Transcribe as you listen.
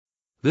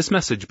This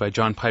message by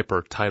John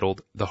Piper,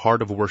 titled The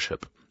Heart of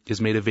Worship, is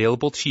made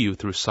available to you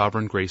through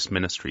Sovereign Grace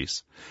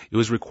Ministries. It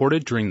was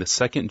recorded during the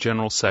second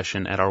general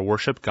session at our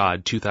Worship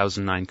God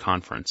 2009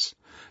 conference.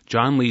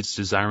 John leads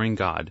Desiring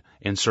God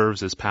and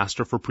serves as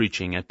pastor for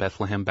preaching at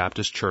Bethlehem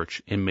Baptist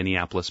Church in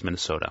Minneapolis,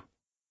 Minnesota.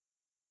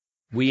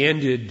 We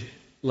ended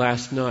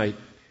last night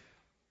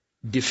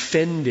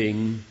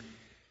defending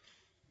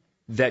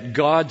that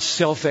God's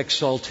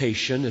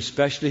self-exaltation,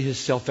 especially His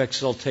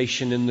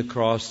self-exaltation in the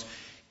cross,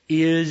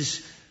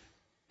 is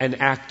an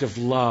act of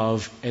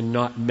love and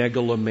not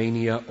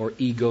megalomania or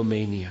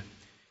egomania.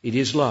 It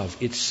is love.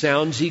 It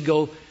sounds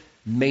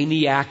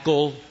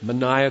egomaniacal,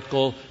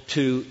 maniacal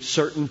to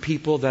certain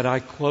people that I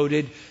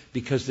quoted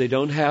because they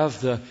don't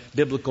have the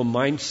biblical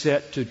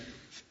mindset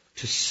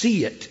to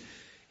see it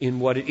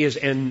in what it is.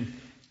 And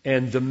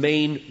the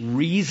main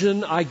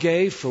reason I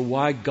gave for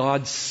why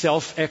God's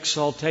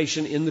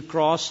self-exaltation in the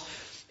cross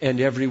and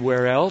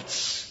everywhere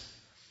else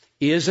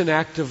is an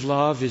act of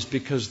love is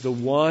because the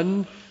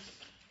one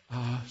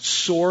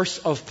source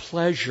of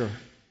pleasure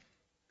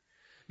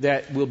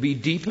that will be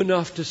deep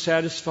enough to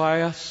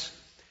satisfy us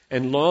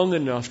and long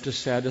enough to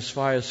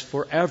satisfy us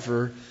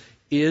forever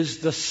is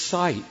the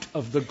sight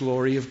of the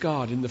glory of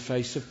God in the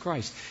face of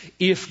Christ.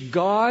 If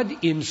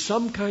God, in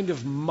some kind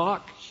of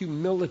mock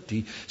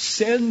humility,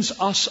 sends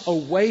us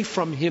away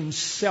from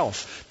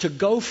Himself to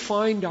go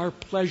find our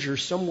pleasure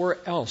somewhere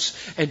else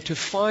and to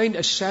find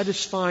a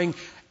satisfying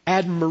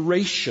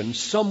admiration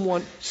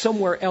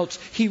somewhere else,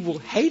 He will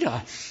hate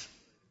us.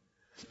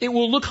 It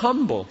will look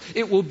humble.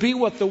 It will be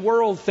what the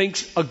world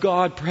thinks a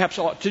God perhaps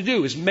ought to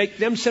do, is make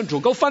them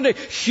central. Go find a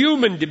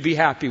human to be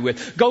happy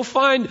with. Go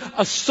find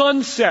a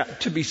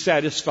sunset to be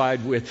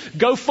satisfied with.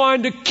 Go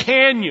find a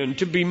canyon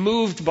to be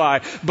moved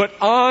by.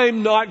 But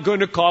I'm not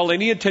going to call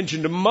any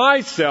attention to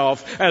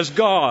myself as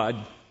God.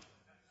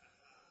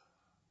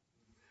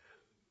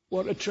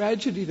 What a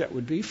tragedy that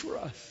would be for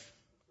us.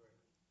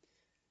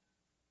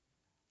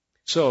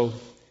 So,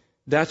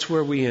 that's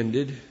where we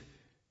ended,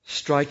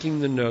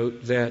 striking the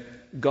note that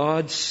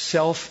God's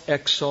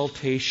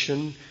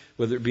self-exaltation,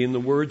 whether it be in the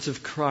words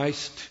of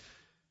Christ,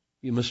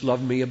 you must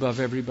love me above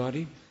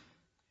everybody,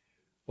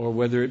 or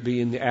whether it be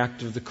in the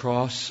act of the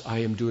cross, I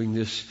am doing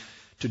this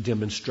to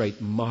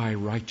demonstrate my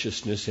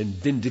righteousness and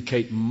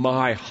vindicate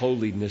my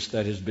holiness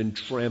that has been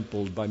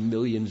trampled by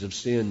millions of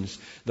sins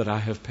that I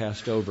have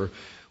passed over.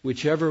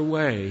 Whichever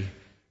way,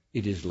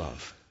 it is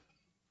love.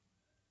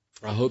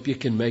 I hope you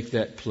can make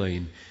that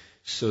plain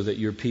so that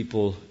your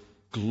people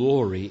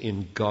glory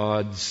in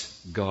God's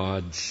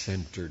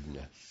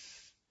God-centeredness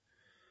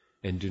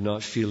and do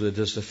not feel it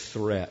as a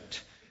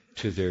threat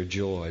to their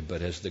joy,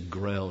 but as the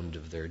ground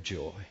of their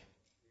joy.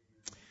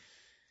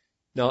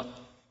 Now,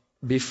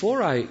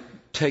 before I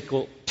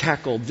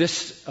tackle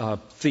this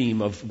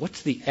theme of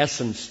what's the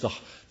essence,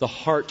 the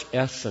heart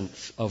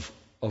essence of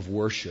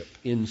worship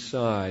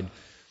inside,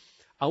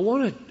 I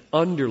want to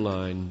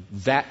underline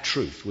that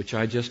truth, which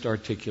I just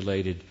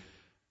articulated,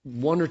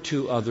 one or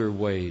two other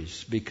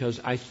ways, because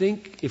I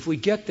think if we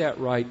get that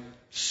right,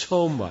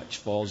 so much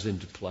falls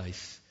into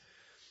place.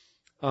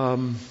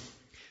 Turn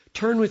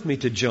with me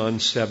to John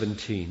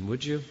 17,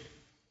 would you?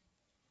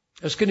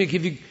 I was going to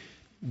give you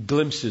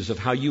glimpses of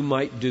how you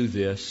might do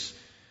this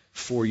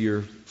for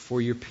your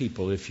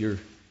people. If you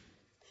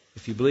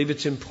believe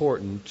it's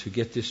important to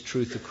get this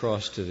truth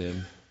across to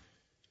them,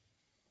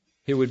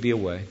 here would be a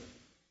way.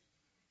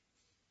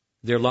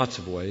 There are lots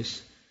of ways.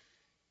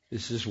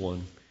 This is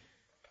one.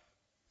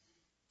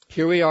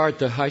 Here we are at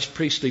the high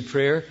priestly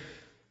prayer.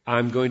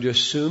 I'm going to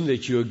assume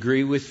that you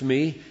agree with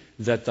me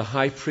that the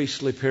high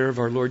priestly prayer of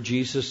our Lord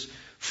Jesus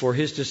for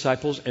His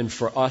disciples and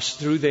for us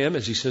through them,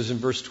 as He says in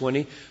verse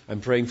 20,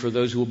 I'm praying for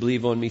those who will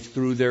believe on me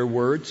through their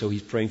word. So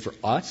He's praying for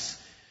us.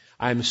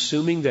 I'm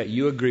assuming that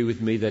you agree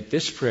with me that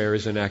this prayer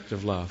is an act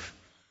of love.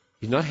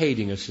 He's not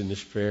hating us in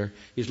this prayer.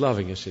 He's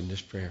loving us in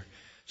this prayer.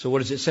 So what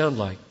does it sound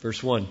like?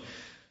 Verse 1.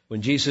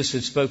 When Jesus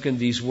had spoken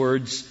these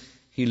words,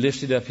 He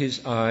lifted up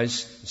His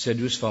eyes and said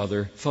to His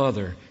Father,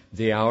 Father,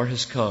 the hour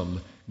has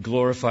come.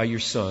 Glorify your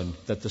Son,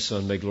 that the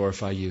Son may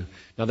glorify you.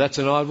 Now that's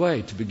an odd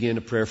way to begin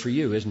a prayer for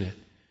you, isn't it?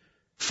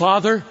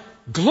 Father,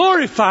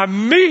 glorify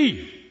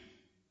me.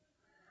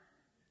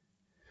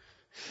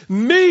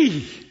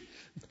 Me.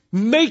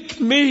 Make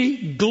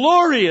me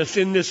glorious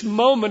in this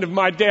moment of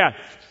my death.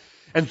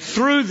 And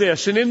through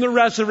this and in the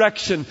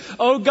resurrection,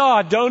 oh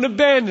God, don't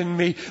abandon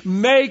me.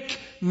 Make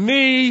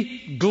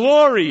me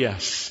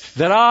glorious,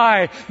 that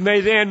I may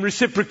then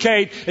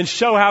reciprocate and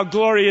show how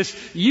glorious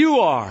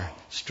you are.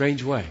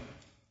 Strange way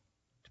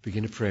to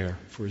begin a prayer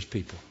for His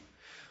people.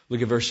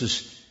 Look at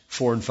verses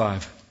 4 and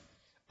 5.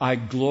 I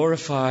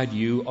glorified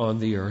you on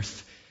the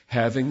earth,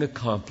 having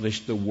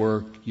accomplished the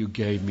work you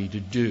gave me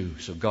to do.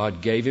 So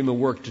God gave Him a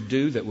work to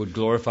do that would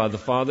glorify the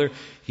Father.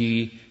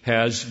 He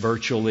has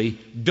virtually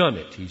done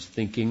it. He's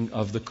thinking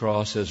of the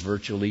cross as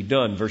virtually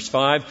done. Verse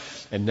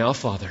 5, and now,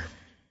 Father,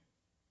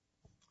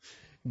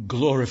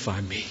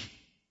 glorify me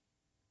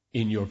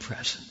in your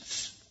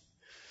presence,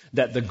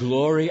 that the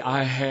glory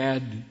I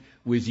had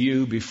with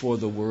you before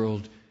the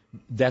world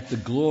that the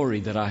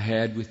glory that I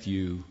had with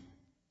you.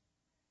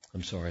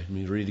 I'm sorry, let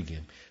me read it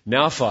again.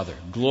 Now, Father,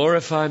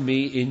 glorify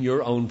me in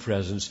your own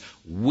presence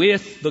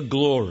with the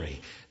glory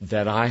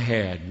that I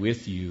had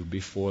with you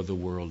before the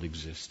world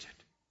existed.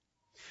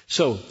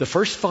 So, the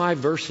first 5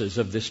 verses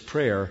of this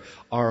prayer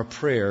are a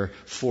prayer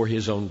for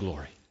His own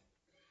glory.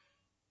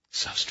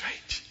 So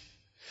strange.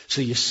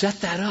 So you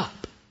set that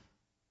up.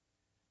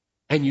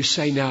 And you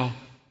say now,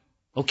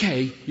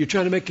 okay, you're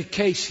trying to make a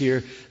case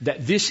here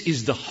that this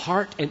is the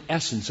heart and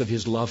essence of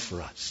His love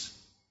for us.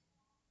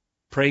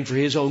 Praying for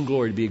His own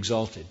glory to be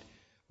exalted.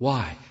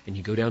 Why? And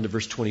you go down to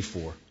verse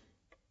 24.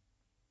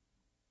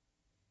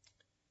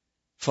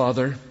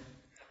 Father,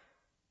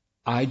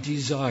 I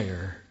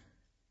desire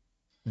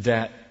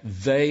that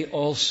they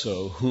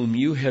also whom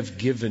you have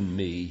given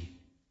me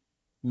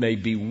may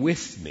be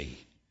with me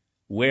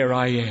where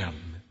I am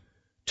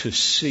to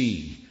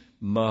see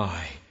my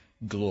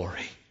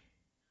glory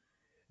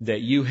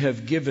that you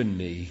have given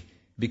me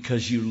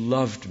because you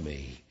loved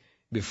me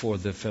before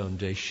the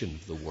foundation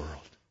of the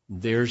world.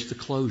 There's the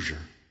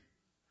closure.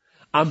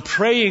 I'm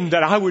praying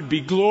that I would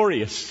be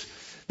glorious,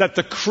 that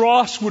the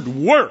cross would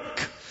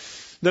work,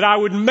 that I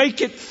would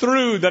make it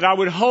through, that I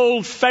would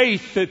hold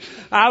faith, that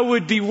I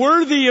would be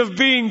worthy of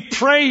being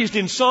praised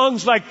in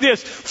songs like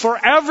this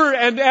forever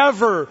and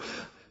ever.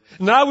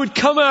 And I would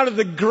come out of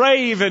the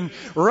grave and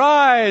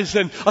rise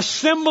and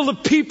assemble the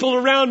people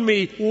around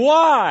me.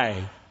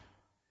 Why?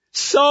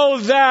 So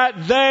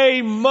that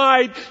they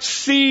might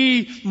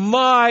see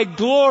my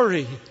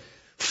glory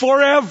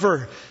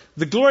forever.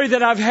 The glory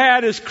that I've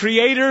had as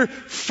Creator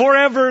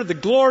forever. The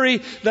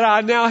glory that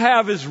I now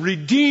have as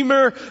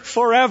Redeemer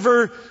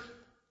forever.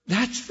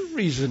 That's the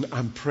reason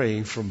I'm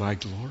praying for my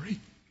glory.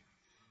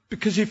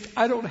 Because if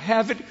I don't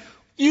have it,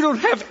 you don't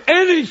have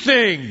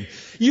anything.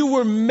 You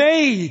were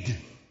made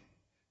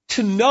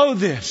to know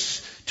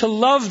this, to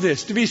love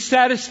this, to be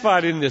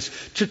satisfied in this,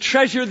 to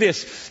treasure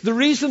this. The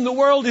reason the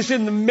world is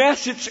in the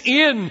mess it's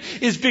in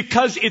is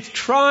because it's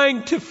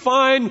trying to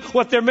find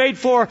what they're made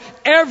for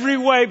every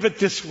way but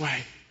this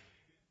way.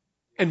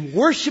 And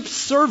worship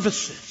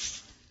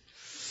services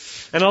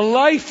and a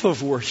life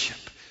of worship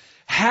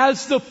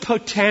has the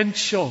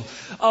potential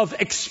of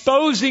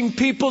exposing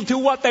people to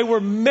what they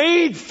were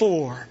made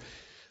for.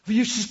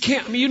 You just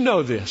can't, you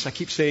know this. I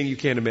keep saying you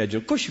can't imagine.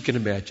 Of course you can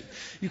imagine.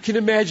 You can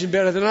imagine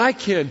better than I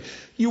can.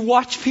 You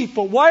watch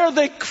people. Why are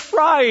they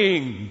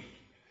crying?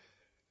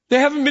 They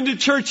haven't been to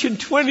church in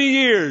 20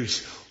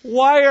 years.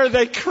 Why are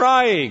they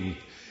crying?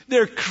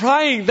 They're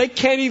crying. They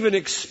can't even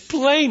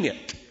explain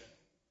it.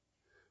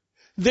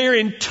 They're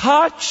in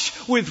touch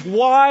with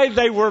why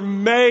they were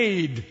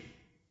made.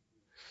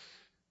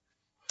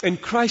 And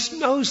Christ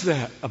knows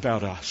that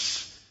about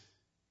us.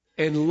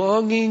 And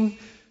longing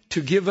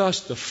to give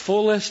us the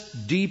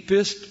fullest,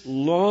 deepest,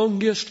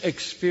 longest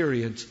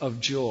experience of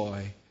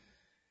joy,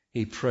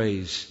 He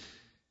prays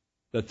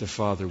that the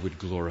Father would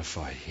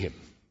glorify Him.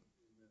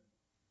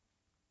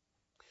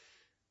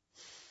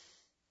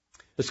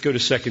 Let's go to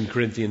 2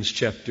 Corinthians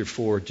chapter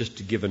 4 just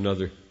to give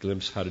another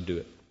glimpse how to do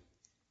it.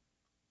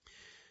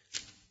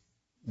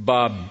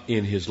 Bob,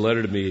 in his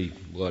letter to me,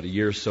 a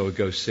year or so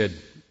ago, said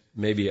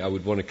maybe I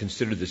would want to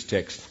consider this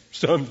text.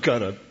 So I'm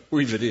kind of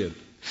weave it in.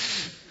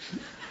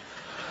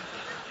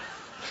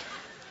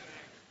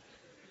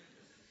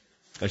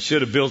 I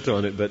should have built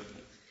on it, but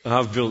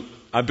I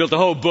built a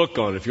whole book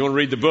on it. If you want to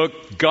read the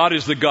book, God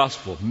is the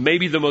Gospel.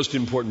 Maybe the most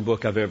important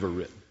book I've ever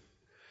written.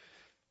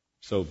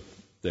 So,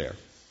 there.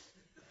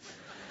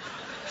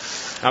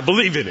 I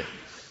believe in it.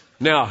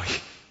 Now,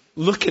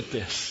 look at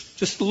this.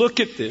 Just look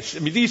at this. I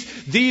mean,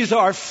 these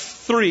are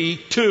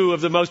two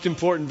of the most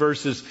important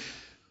verses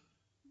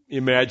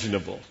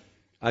imaginable.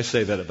 I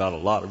say that about a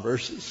lot of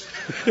verses.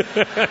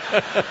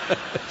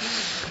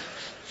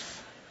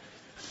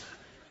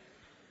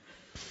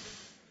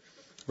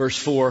 Verse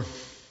 4.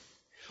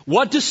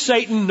 What does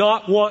Satan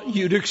not want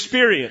you to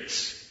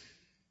experience?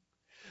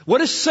 What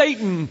does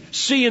Satan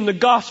see in the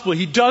gospel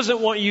he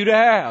doesn't want you to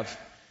have?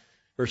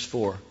 Verse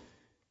 4.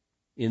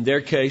 In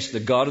their case, the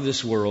god of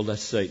this world,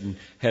 that's Satan,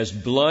 has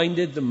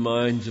blinded the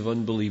minds of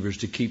unbelievers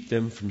to keep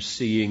them from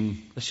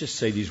seeing, let's just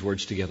say these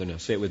words together now.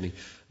 Say it with me.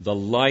 The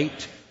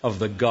light of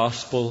the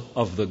gospel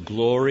of the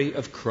glory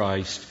of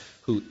Christ,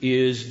 who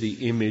is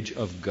the image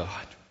of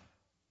God.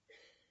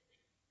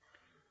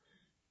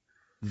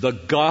 The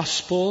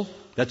gospel,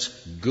 that's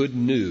good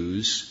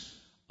news,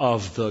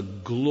 of the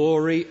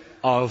glory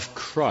of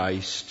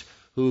Christ,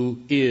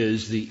 who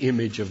is the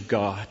image of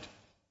God.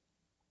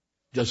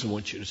 Doesn't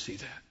want you to see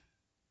that.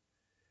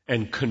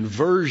 And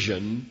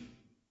conversion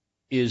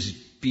is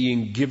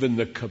being given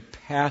the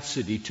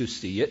capacity to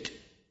see it.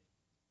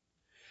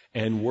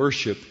 And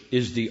worship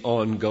is the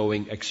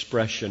ongoing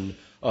expression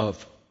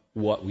of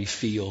what we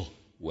feel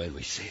when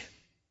we see it.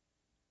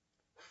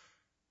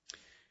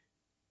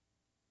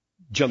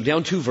 Jump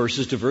down 2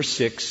 verses to verse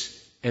 6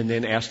 and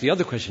then ask the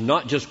other question.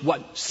 Not just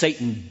what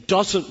Satan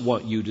doesn't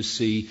want you to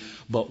see,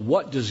 but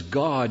what does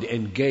God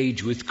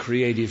engage with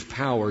creative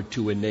power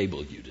to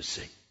enable you to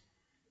see?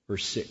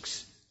 Verse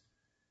 6.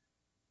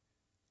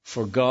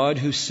 For God,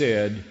 who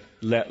said,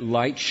 "Let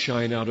light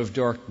shine out of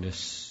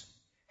darkness,"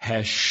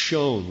 has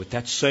shown with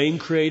that same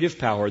creative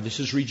power,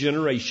 this is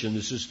regeneration,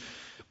 this is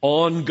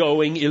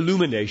ongoing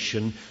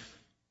illumination,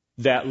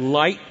 that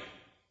let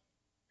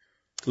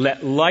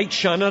light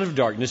shine out of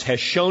darkness, has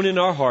shone in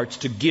our hearts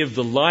to give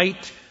the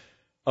light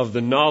of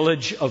the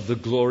knowledge of the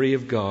glory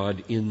of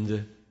God in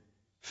the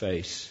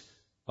face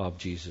of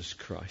Jesus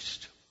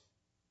Christ.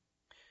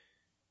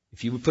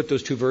 If you would put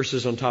those two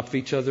verses on top of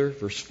each other,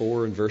 verse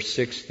 4 and verse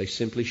 6, they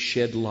simply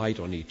shed light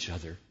on each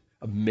other.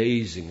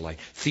 Amazing light.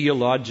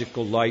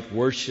 Theological light,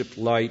 worship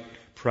light,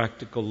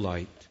 practical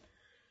light.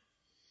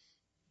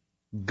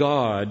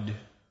 God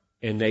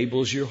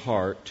enables your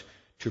heart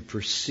to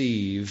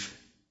perceive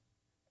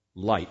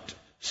light,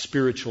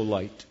 spiritual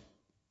light.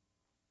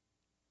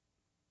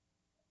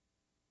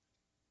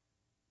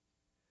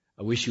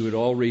 I wish you would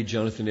all read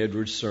Jonathan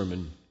Edwards'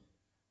 sermon,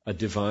 "A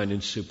Divine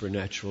and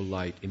Supernatural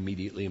Light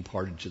Immediately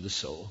Imparted to the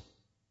Soul,"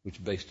 which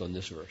is based on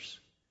this verse.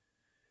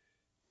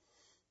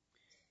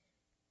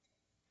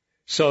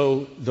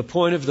 So the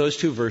point of those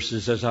two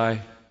verses, as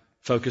I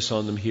focus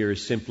on them here,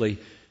 is simply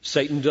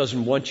Satan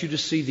doesn't want you to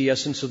see the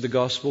essence of the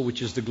gospel,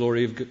 which is the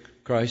glory of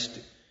Christ,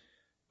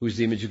 who is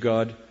the image of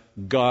God.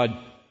 God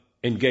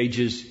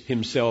engages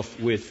himself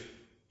with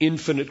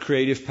infinite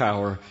creative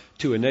power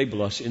to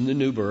enable us in the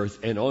new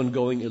birth and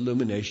ongoing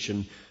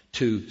illumination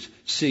to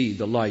see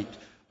the light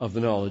of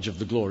the knowledge of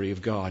the glory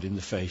of God in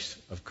the face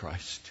of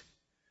Christ.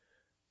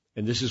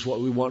 And this is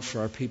what we want for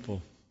our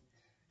people,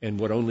 and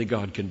what only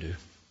God can do.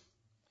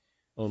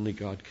 Only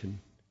God can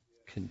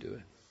do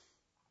it.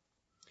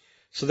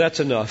 So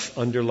that's enough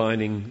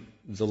underlining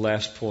the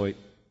last point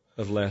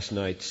of last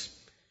night's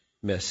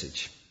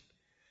message.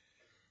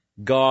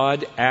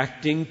 God,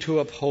 acting to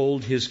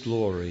uphold His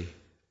glory,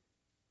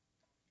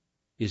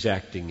 is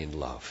acting in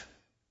love.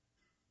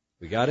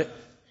 We got it?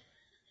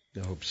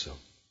 I hope so.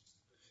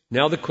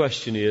 Now the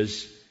question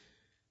is,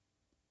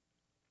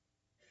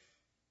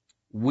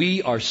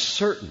 we are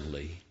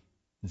certainly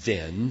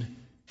then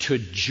to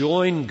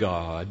join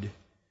God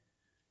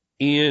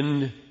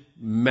in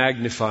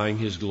magnifying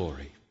His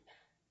glory.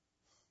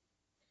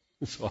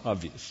 It's so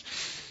obvious.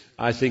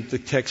 I think the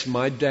text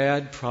my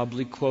dad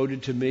probably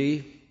quoted to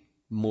me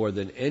more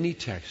than any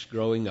text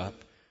growing up.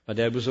 My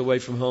dad was away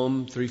from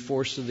home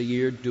 3/4 of the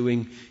year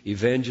doing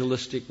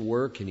evangelistic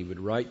work, and he would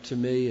write to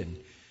me,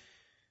 and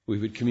we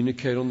would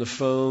communicate on the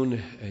phone,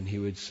 and he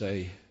would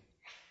say,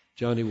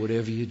 "Johnny,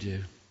 whatever you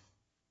do,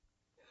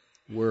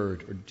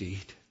 word or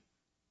deed,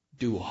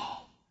 do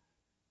all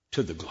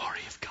to the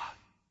glory of God."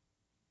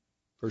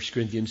 1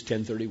 Corinthians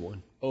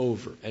 10:31,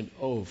 over and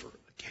over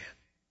again.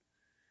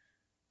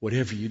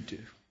 Whatever you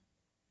do,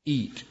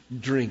 eat,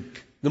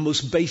 drink, the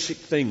most basic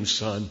things,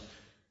 son.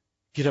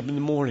 Get up in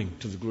the morning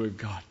to the glory of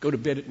God. Go to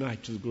bed at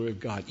night to the glory of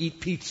God. Eat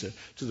pizza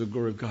to the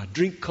glory of God.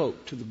 Drink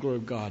Coke to the glory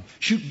of God.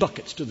 Shoot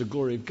buckets to the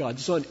glory of God.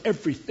 Son,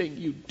 everything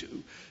you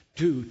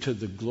do to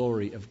the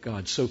glory of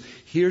God. So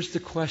here's the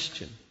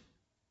question.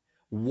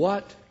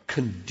 What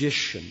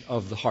condition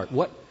of the heart?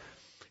 What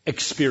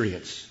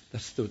experience?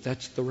 That's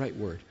the right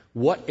word.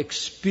 What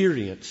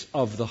experience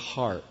of the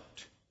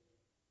heart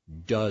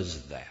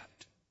does that?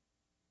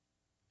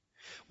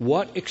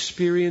 What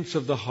experience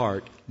of the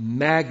heart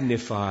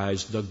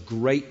magnifies the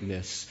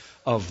greatness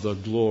of the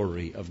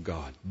glory of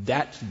God?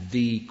 That's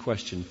the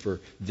question for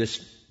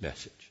this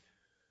message.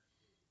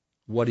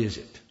 What is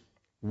it?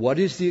 What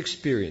is the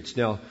experience?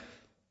 Now,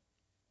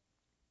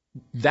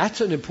 that's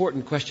an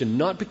important question,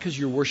 not because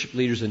you're worship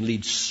leaders and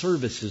lead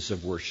services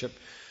of worship,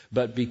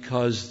 but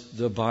because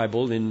the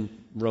Bible in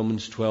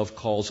Romans 12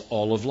 calls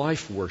all of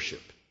life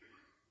worship.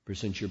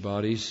 Present your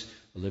bodies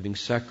a living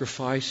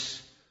sacrifice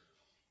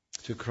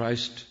to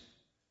Christ,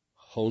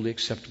 wholly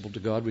acceptable to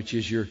God, which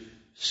is your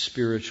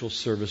spiritual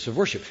service of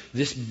worship.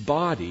 This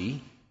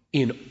body,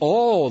 in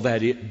all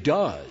that it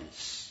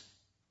does,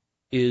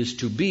 is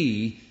to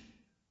be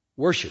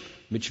worship,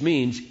 which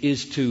means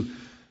is to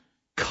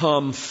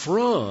come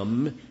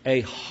from a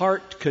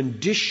heart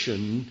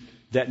condition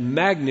that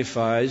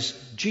magnifies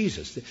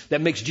Jesus,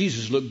 that makes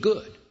Jesus look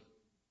good,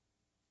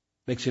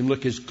 makes Him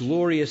look as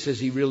glorious as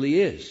He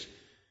really is.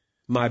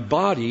 My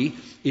body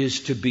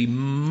is to be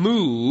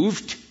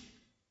moved,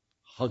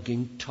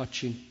 hugging,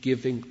 touching,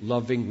 giving,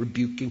 loving,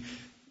 rebuking.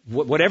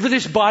 Whatever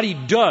this body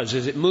does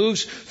as it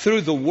moves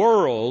through the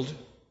world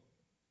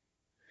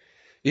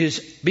is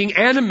being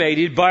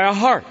animated by a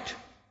heart.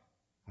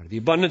 Out of the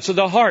abundance of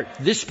the heart,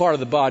 this part of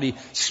the body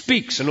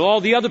speaks, and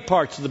all the other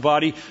parts of the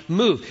body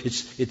move.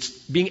 It's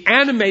being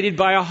animated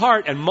by a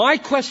heart. And my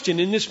question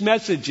in this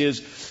message is,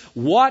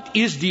 what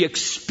is the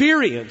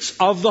experience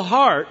of the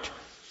heart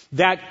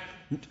that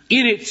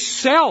in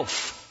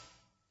itself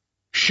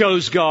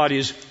shows God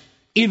is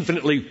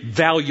infinitely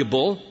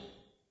valuable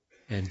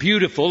and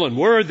beautiful and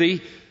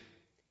worthy,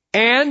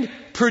 and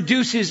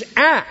produces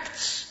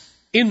acts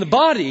in the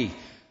body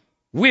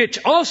which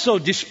also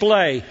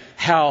display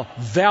how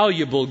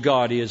valuable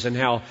God is and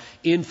how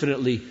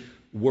infinitely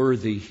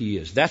worthy He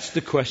is? That's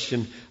the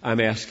question I'm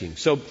asking.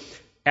 So,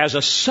 as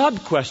a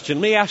sub-question,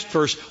 let me ask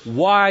first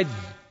why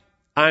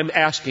I'm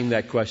asking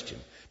that question,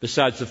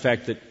 besides the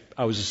fact that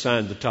I was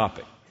assigned the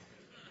topic.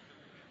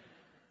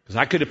 Because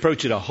I could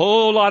approach it a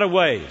whole lot of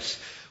ways.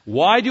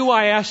 Why do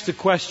I ask the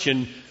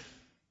question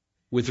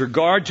with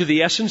regard to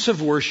the essence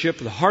of worship,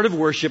 the heart of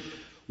worship?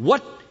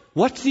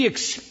 What's the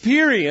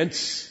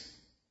experience,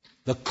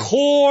 the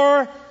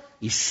core,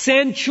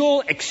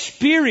 essential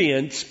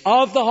experience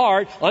of the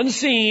heart,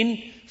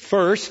 unseen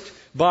first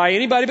by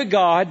anybody but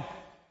God?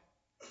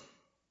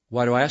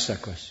 Why do I ask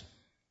that question?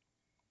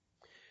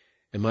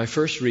 And my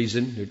first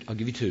reason, I'll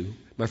give you two.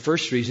 My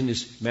first reason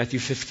is Matthew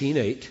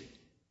 15:8.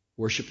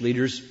 Worship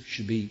leaders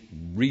should be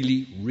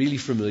really, really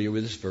familiar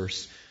with this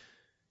verse.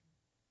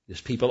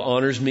 This people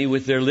honors me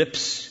with their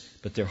lips,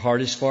 but their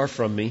heart is far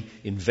from me.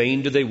 In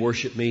vain do they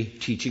worship me,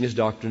 teaching as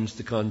doctrines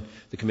the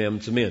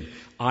commandments of men.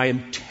 I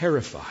am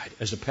terrified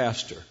as a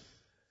pastor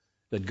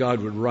that God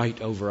would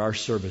write over our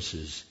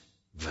services,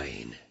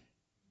 vain.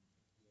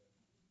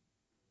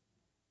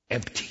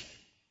 Empty.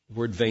 The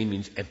word vain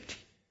means empty.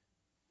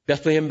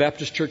 Bethlehem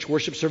Baptist Church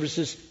worship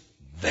services,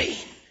 vain.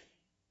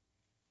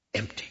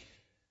 Empty.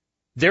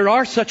 There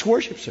are such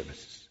worship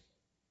services.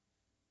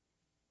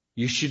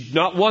 You should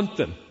not want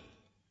them.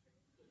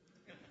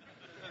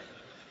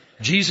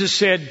 Jesus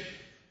said,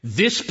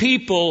 this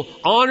people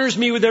honors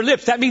me with their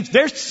lips. That means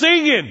they're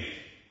singing.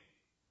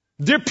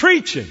 They're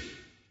preaching.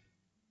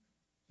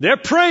 They're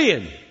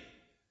praying.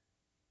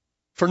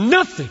 For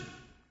nothing.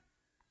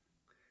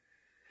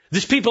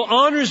 This people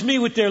honors me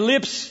with their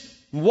lips.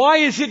 Why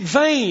is it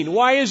vain?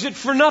 Why is it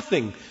for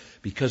nothing?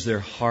 Because their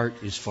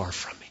heart is far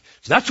from me.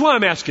 So that's why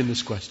I'm asking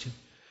this question.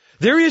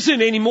 There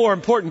isn't any more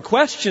important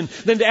question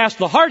than to ask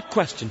the heart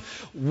question.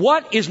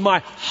 What is my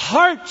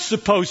heart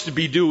supposed to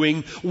be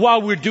doing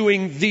while we're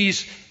doing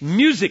these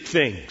music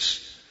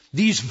things,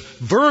 these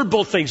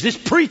verbal things, this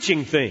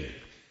preaching thing?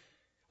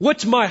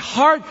 What's my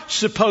heart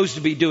supposed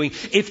to be doing?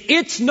 If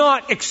it's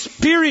not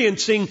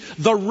experiencing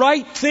the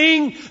right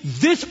thing,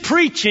 this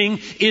preaching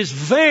is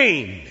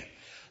vain.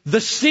 The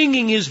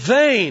singing is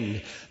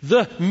vain.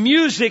 The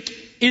music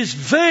is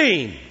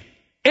vain.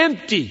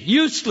 Empty,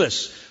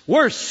 useless.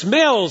 Worse,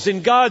 smells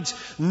in God's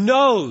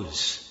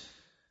nose.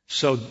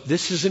 So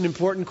this is an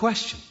important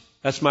question.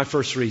 That's my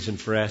first reason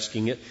for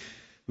asking it.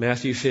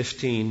 Matthew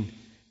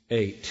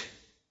 15:8.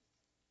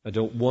 I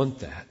don't want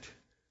that.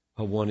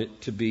 I want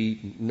it to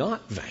be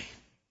not vain.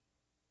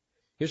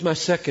 Here's my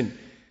second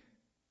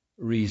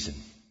reason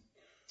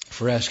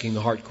for asking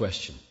the heart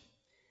question.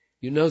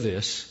 You know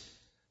this.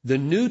 The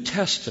New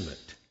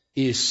Testament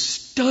is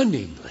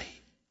stunningly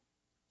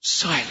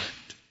silent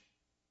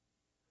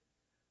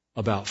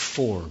about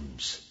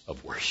forms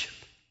of worship.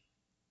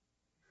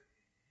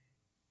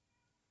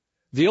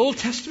 The Old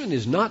Testament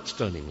is not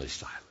stunningly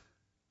silent.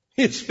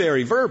 It's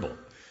very verbal.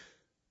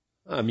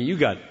 I mean, you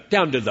got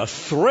down to the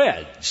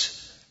threads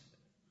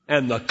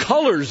and the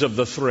colors of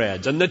the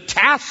threads and the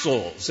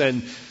tassels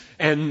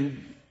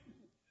and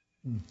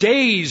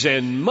days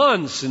and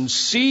months and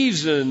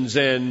seasons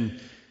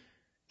and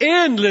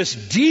endless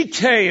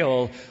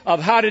detail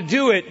of how to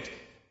do it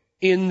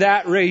in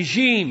that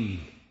regime.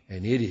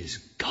 And it is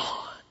gone.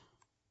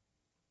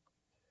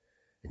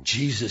 And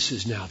Jesus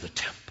is now the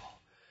temple.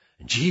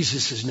 And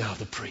Jesus is now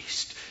the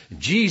priest. And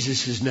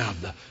Jesus is now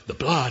the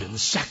blood and the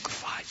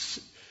sacrifice.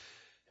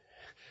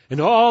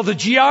 And all the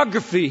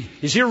geography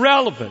is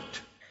irrelevant.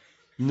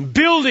 And the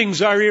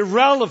buildings are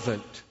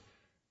irrelevant.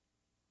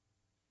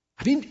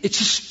 I mean, it's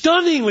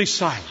stunningly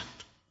silent.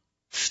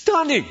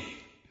 Stunning.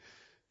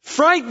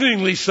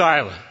 Frighteningly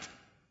silent.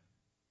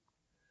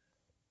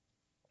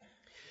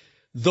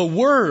 The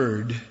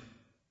word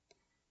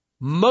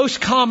most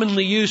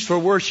commonly used for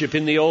worship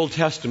in the Old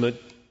Testament,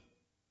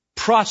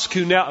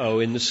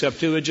 proskuneo in the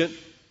Septuagint,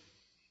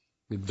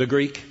 the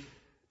Greek,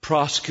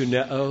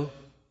 proskuneo,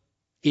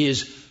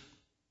 is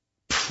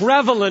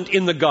prevalent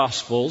in the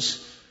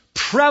Gospels,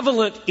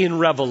 prevalent in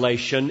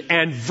Revelation,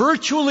 and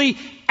virtually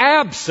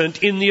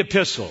absent in the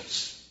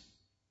epistles.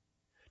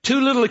 Two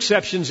little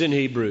exceptions in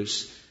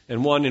Hebrews,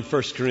 and one in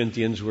 1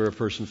 Corinthians where a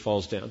person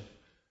falls down.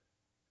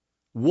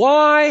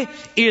 Why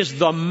is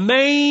the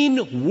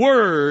main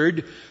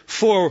word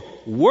for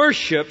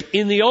worship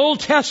in the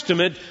Old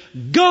Testament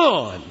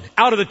gone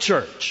out of the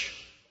church?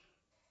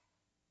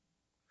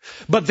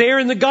 But they're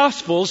in the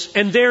Gospels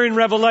and they're in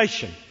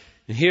Revelation.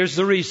 And here's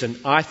the reason,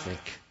 I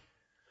think.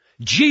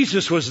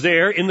 Jesus was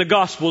there in the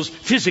Gospels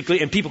physically,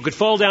 and people could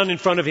fall down in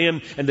front of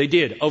him, and they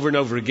did over and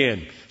over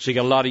again. So you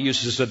got a lot of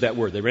uses of that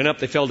word. They ran up,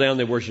 they fell down,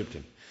 they worshiped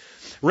him.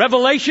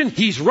 Revelation,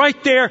 he's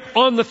right there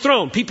on the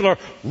throne. People are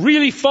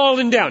really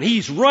falling down.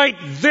 He's right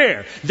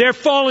there. They're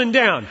falling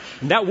down.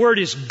 And that word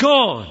is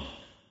gone.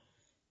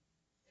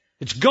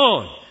 It's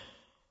gone.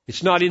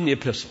 It's not in the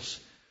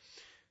epistles.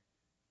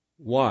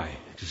 Why?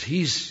 Because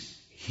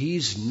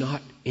he's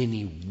not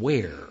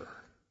anywhere.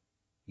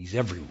 He's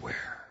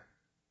everywhere.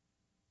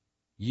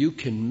 You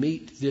can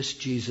meet this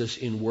Jesus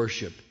in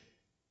worship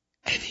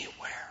anywhere.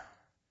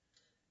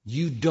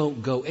 You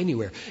don't go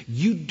anywhere.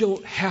 You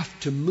don't have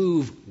to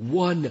move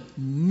 1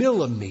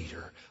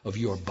 millimeter of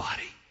your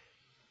body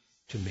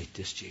to meet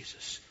this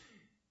Jesus.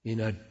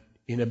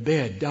 In in a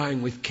bed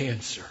dying with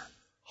cancer.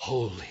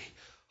 Holy,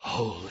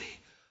 holy,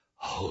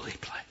 holy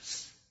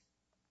place.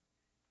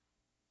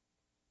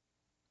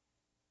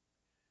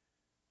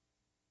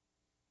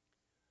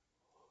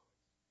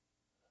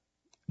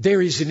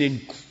 There is an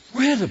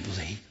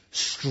incredibly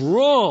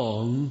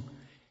strong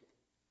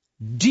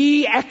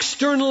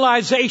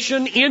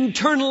de-externalization,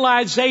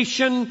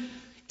 internalization,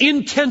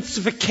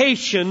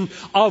 intensification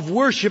of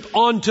worship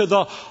onto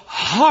the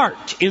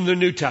heart in the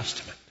New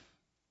Testament.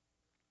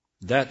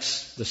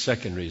 That's the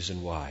second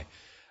reason why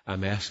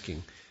I'm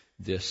asking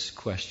this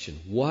question.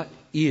 What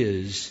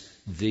is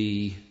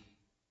the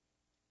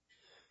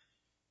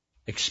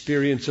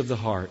experience of the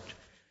heart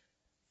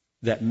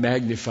that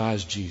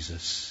magnifies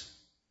Jesus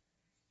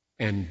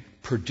and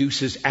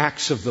produces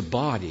acts of the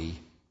body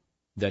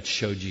that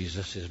show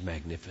Jesus is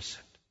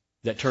magnificent,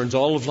 that turns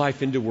all of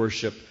life into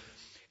worship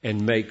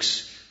and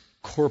makes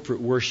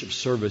corporate worship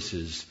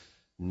services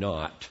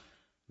not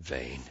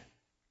vain?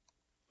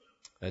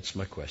 That's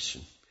my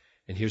question.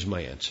 And here's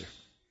my answer.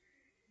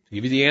 I'll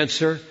give you the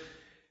answer,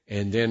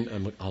 and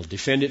then I'll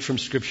defend it from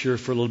Scripture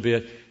for a little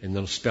bit, and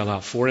then I'll spell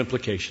out 4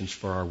 implications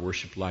for our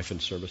worship life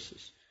and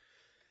services.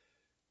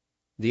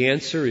 The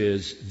answer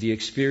is, the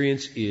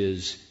experience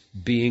is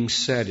being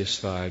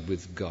satisfied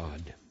with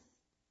God.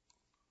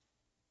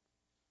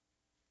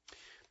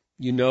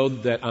 You know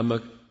that I'm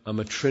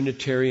a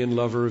Trinitarian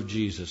lover of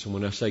Jesus, and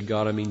when I say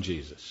God, I mean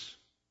Jesus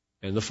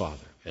and the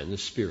Father and the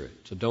Spirit.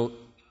 So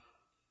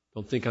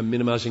don't think I'm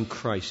minimizing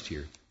Christ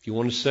here. If you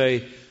want to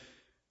say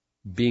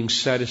being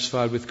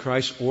satisfied with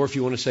Christ, or if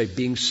you want to say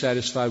being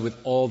satisfied with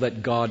all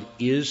that God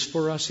is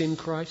for us in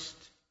Christ,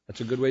 that's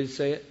a good way to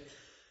say it.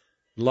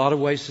 A lot of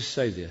ways to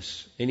say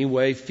this. Any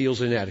way feels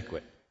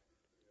inadequate.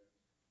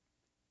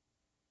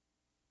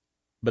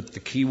 But the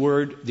key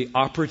word, the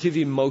operative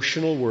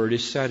emotional word,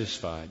 is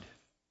satisfied.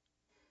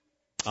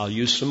 I'll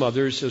use some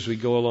others as we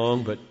go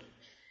along, but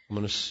I'm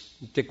going to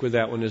stick with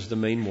that one as the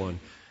main one.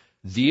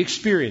 The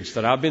experience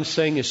that I've been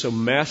saying is so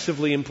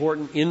massively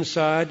important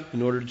inside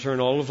in order to turn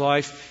all of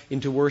life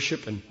into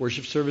worship and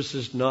worship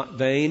services not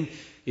vain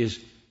is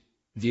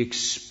the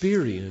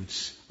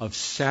experience of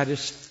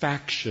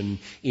satisfaction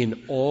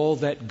in all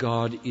that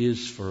God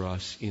is for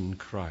us in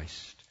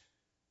Christ.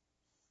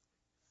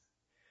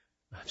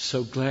 I'm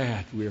so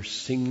glad we are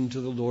singing to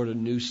the Lord a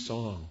new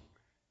song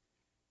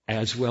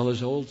as well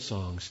as old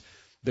songs,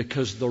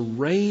 because the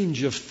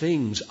range of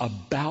things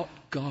about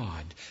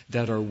God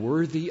that are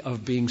worthy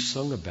of being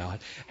sung about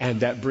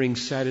and that bring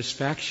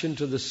satisfaction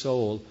to the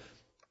soul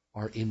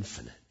are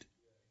infinite.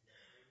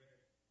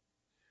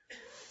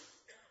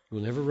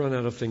 We'll never run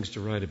out of things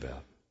to write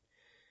about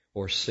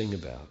or sing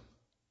about.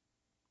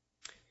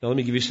 Now let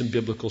me give you some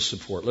biblical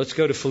support. Let's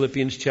go to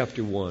Philippians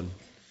chapter 1.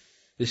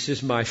 This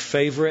is my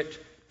favorite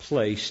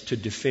place to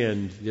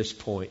defend this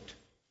point.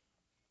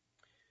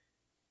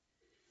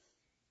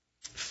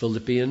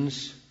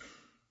 Philippians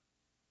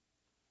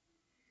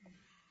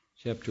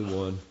chapter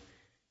 1.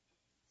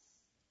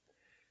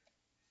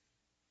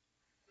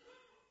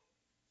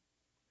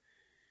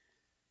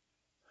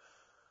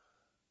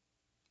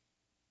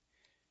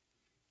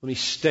 Let me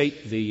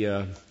state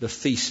the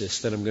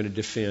thesis that I'm going to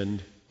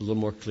defend a little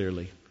more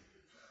clearly.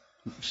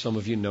 Some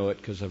of you know it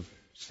because I've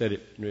said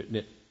it and written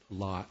it a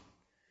lot.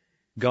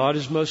 God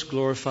is most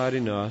glorified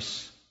in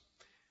us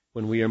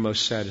when we are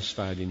most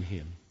satisfied in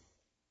Him.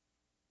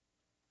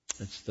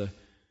 That's the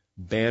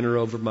banner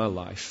over my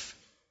life.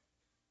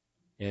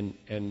 And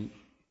you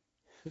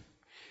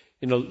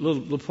know,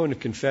 little point of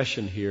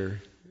confession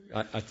here.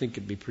 I think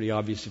it'd be pretty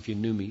obvious if you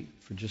knew me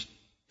for just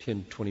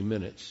 10, 20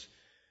 minutes.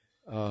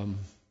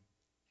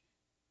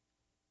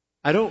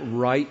 I don't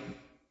write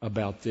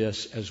about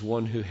this as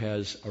one who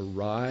has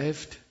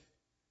arrived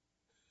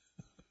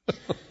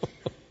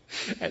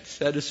at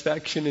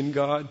satisfaction in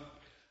God.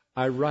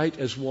 I write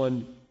as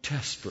one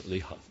desperately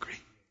hungry,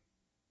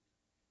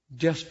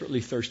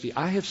 desperately thirsty.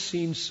 I have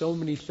seen so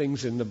many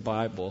things in the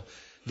Bible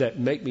that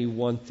make me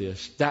want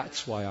this.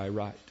 That's why I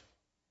write.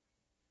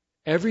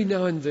 Every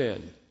now and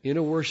then, in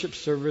a worship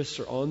service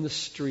or on the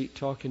street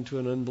talking to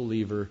an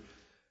unbeliever,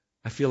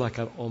 I feel like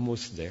I'm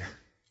almost there.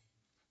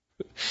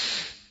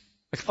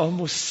 I can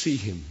almost see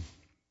him.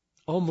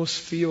 Almost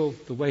feel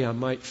the way I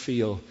might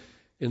feel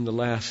in the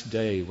last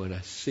day when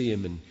I see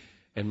him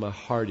and my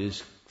heart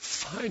is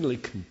finally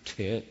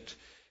content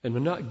and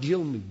I'm not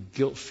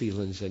guilt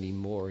feelings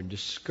anymore and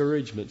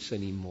discouragements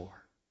anymore.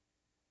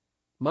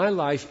 My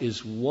life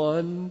is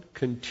one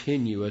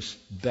continuous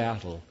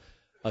battle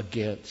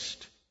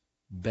against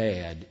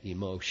bad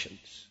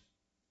emotions.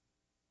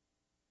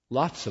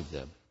 Lots of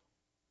them.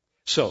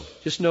 So,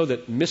 just know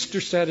that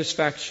Mr.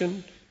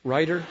 Satisfaction,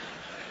 writer,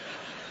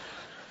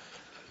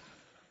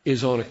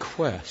 is on a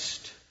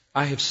quest.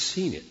 I have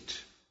seen it.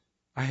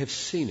 I have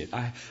seen it.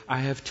 I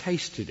have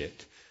tasted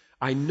it.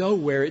 I know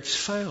where it's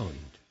found.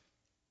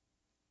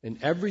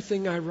 And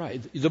everything I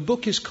write, the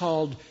book is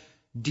called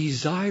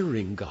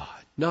Desiring God,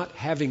 not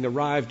having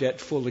arrived at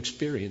full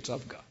experience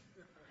of God.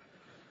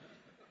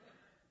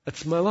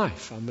 That's my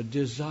life. I'm a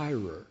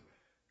desirer.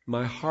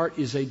 My heart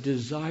is a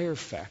desire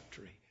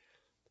factory.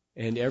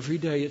 And every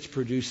day it's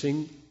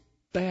producing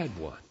bad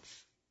ones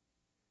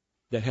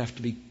that have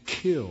to be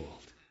killed.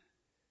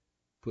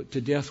 Put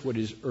to death what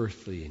is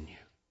earthly in you.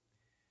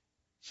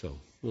 So,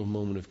 a little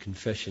moment of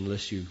confession,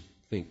 lest you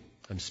think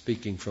I'm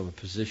speaking from a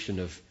position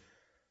of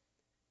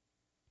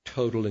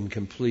total and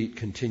complete,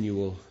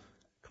 continual,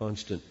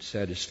 constant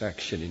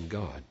satisfaction in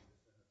God.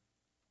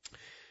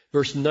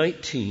 Verse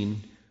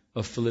 19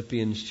 of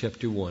Philippians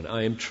chapter 1.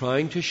 I am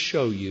trying to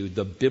show you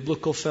the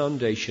biblical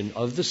foundation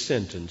of the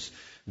sentence,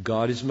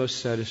 God is most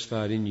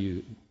satisfied in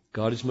you.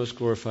 God is most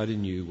glorified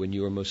in you when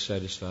you are most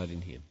satisfied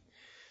in Him.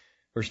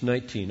 Verse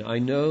 19, I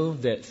know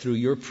that through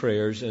your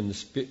prayers and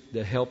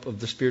the help of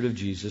the Spirit of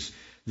Jesus,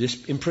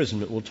 this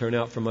imprisonment will turn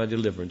out for my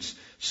deliverance.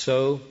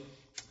 So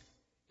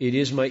it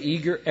is my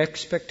eager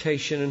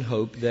expectation and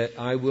hope that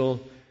I will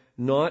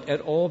not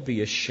at all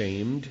be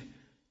ashamed,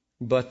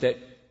 but that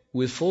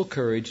with full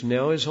courage,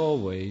 now as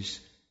always,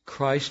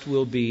 Christ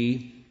will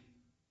be...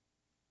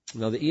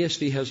 Now the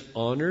ESV has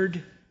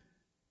honored.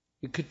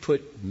 You could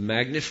put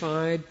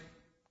magnified,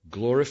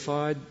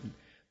 glorified,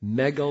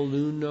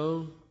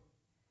 megaluno.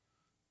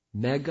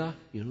 Mega,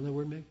 you know that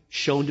word mega?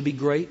 Shown to be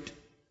great.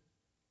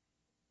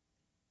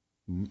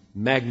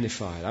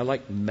 Magnified. I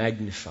like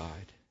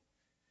magnified.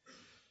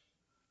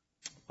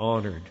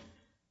 Honored.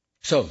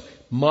 So,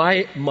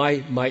 my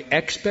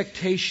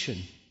expectation,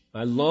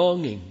 my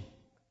longing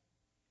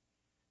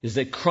is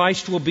that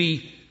Christ will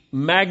be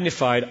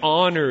magnified,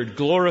 honored,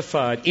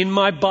 glorified in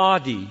my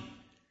body,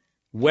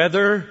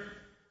 whether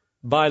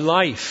by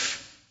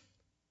life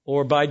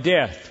or by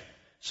death.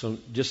 So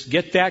just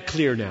get that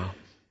clear now.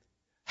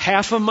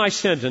 Half of my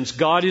sentence,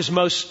 God is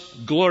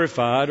most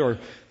glorified or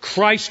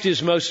Christ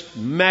is most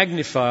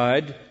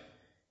magnified,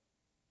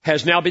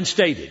 has now been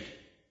stated.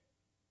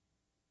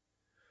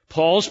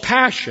 Paul's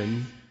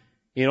passion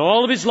in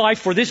all of his life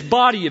for this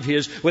body of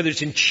his, whether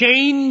it's in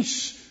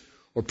chains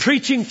or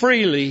preaching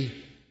freely,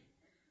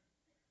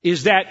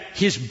 is that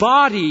his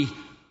body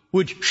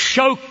would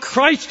show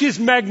Christ is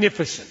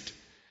magnificent.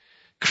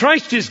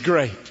 Christ is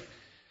great.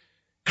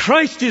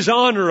 Christ is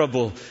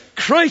honorable.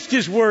 Christ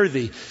is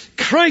worthy.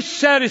 Christ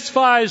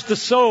satisfies the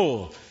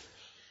soul.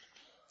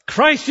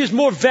 Christ is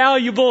more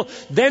valuable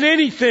than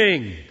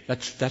anything.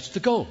 That's the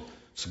goal.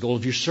 It's the goal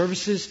of your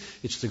services.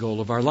 It's the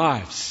goal of our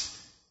lives.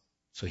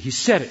 So he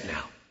said it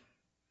now.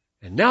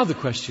 And now the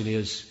question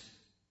is,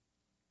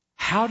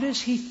 how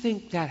does he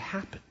think that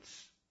happens?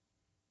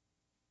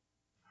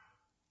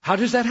 How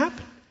does that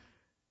happen?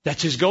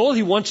 That's his goal.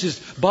 He wants his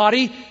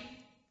body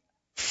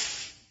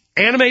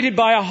animated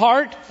by a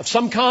heart of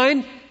some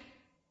kind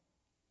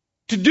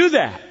to do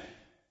that.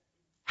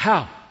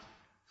 How?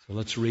 So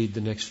let's read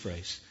the next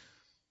phrase.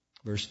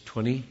 Verse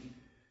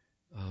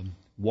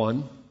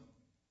 21.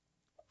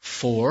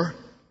 For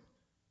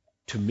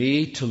to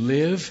me to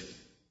live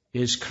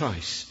is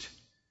Christ,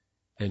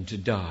 and to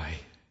die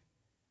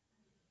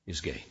is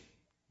gain.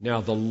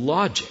 Now the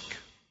logic.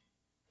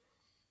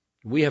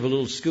 We have a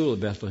little school at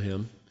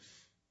Bethlehem.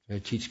 I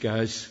teach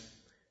guys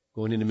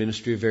going into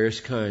ministry of various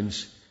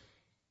kinds.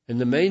 And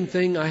the main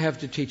thing I have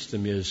to teach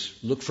them is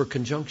look for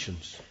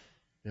conjunctions.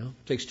 You know,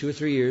 it takes 2 or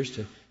 3 years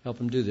to help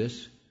them do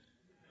this.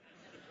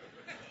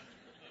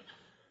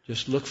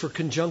 Just look for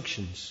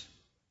conjunctions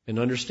and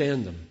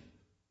understand them.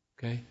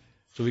 Okay?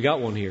 So we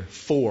got one here.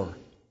 For.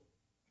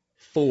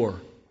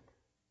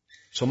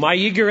 So my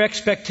eager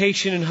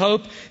expectation and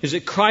hope is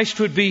that Christ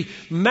would be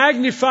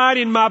magnified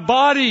in my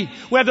body,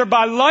 whether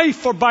by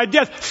life or by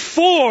death.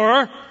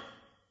 For, I'm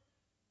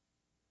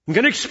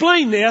going to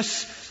explain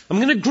this. I'm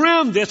going to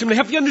ground this. I'm going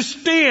to help you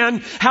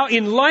understand how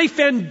in life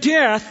and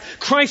death,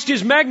 Christ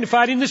is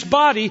magnified in this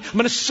body. I'm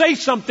going to say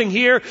something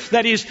here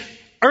that is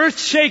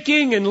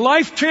earth-shaking and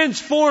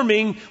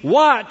life-transforming.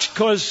 Watch,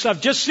 because I've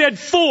just said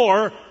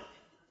for.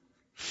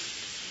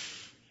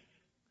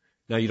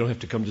 Now you don't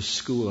have to come to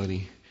school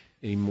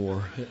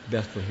anymore at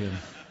Bethlehem.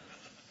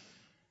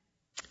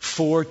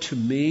 For to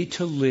me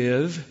to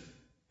live,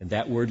 and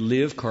that word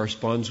live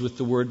corresponds with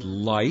the word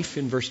life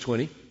in verse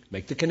 20.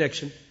 Make the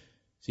connection.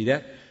 See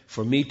that?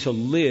 For me to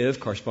live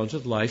corresponds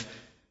with life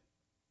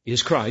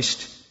is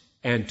Christ.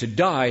 And to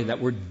die,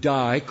 that word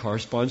die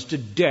corresponds to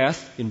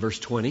death in verse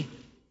 20.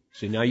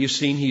 See, now you've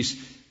seen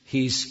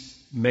he's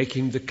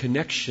making the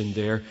connection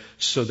there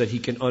so that he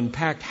can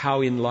unpack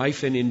how in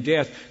life and in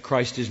death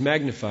Christ is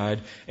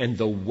magnified. And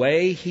the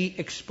way he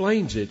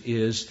explains it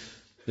is,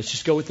 let's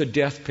just go with the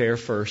death pair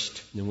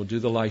first, and then we'll do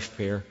the life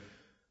pair.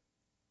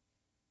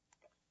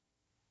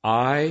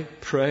 I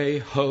pray,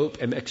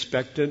 hope, am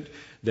expectant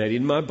that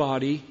in my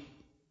body,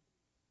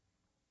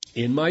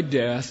 in my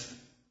death,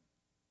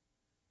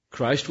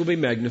 Christ will be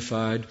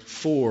magnified,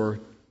 for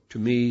to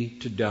me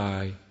to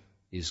die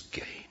is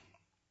gain.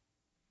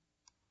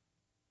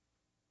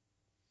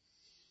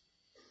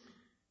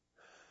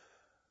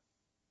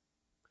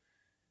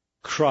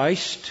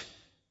 Christ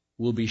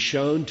will be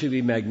shown to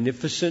be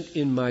magnificent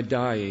in my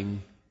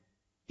dying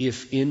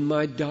if in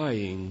my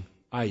dying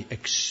I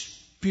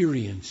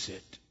experience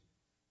it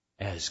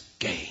as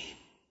gain.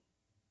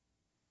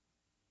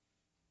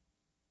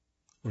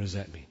 What does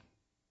that mean?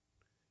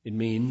 It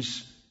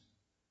means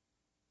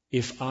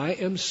if I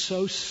am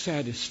so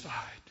satisfied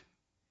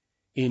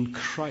in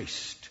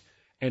Christ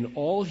and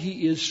all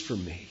He is for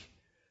me,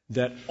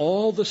 that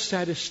all the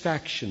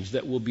satisfactions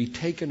that will be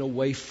taken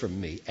away from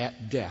me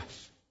at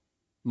death,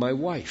 my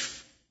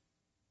wife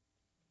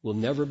will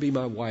never be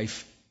my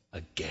wife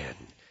again.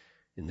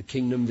 In the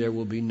kingdom there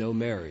will be no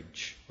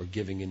marriage or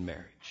giving in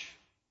marriage.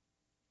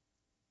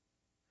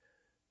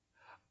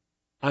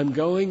 I'm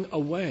going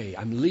away.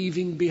 I'm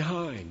leaving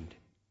behind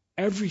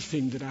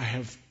everything that I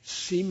have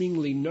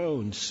seemingly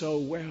known so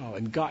well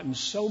and gotten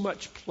so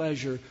much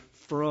pleasure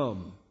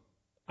from.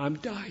 I'm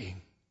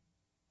dying.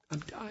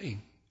 I'm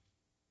dying.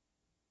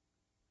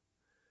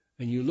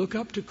 And you look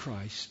up to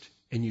Christ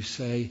and you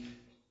say,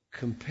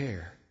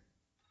 compare.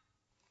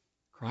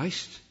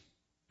 Christ,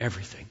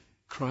 everything.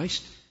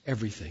 Christ,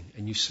 everything.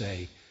 And you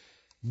say,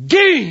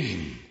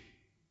 gain!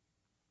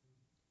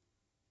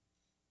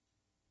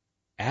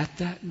 At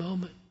that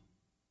moment,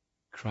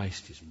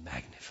 Christ is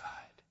magnified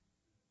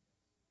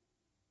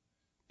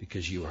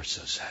because you are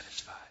so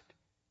satisfied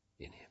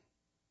in Him.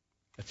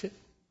 That's it.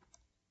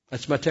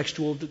 That's my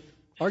textual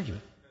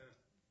argument.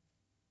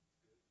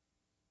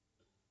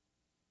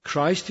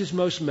 Christ is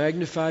most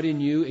magnified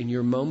in you in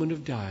your moment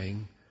of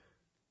dying,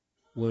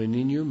 when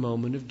in your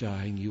moment of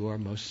dying you are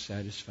most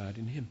satisfied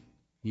in Him.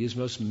 He is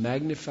most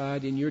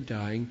magnified in your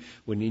dying,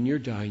 when in your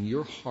dying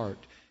your heart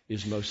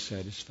is most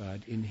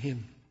satisfied in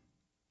Him.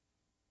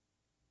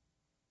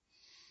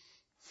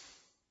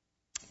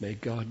 May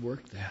God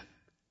work that.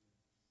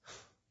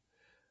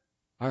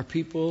 Our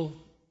people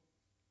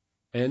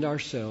and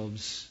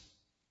ourselves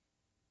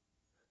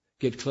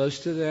get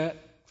close to that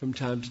from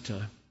time to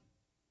time.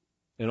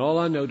 And all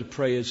I know to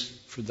pray is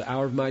for the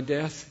hour of my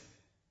death,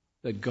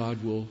 that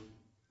God will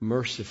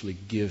mercifully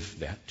give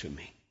that to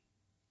me.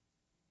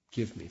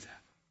 Give me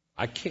that.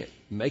 I can't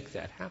make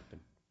that happen.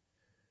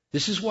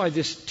 This is why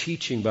this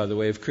teaching, by the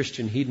way, of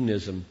Christian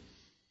hedonism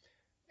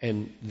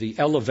and the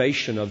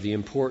elevation of the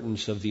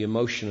importance of the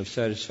emotion of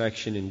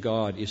satisfaction in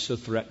God is so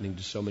threatening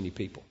to so many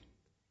people.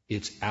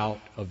 It's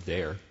out of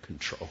their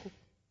control.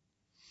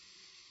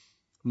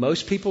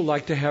 Most people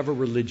like to have a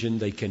religion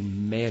they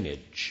can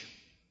manage.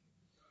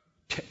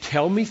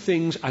 Tell me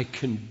things I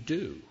can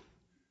do.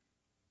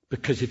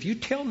 Because if you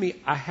tell me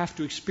I have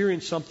to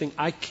experience something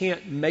I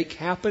can't make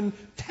happen,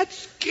 that's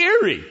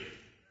scary.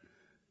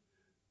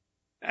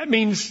 That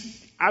means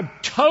I'm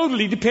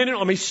totally dependent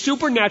on a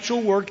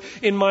supernatural work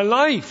in my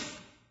life.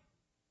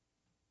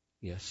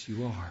 Yes,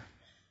 you are.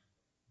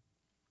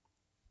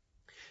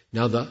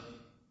 Now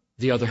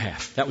the other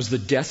half. That was the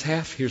death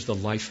half. Here's the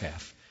life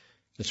half.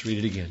 Let's read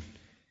it again.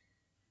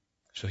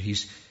 So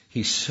he's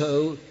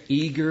so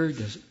eager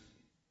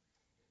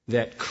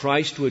that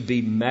Christ would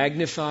be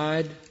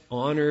magnified,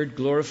 honored,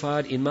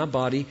 glorified in my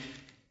body,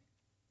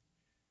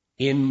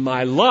 in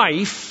my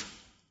life,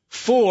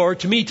 for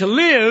to me to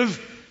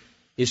live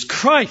is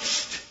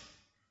Christ.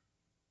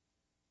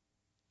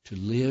 To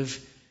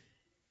live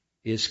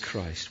is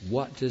Christ.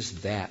 What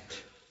does that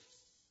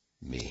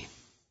mean?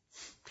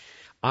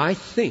 I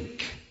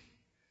think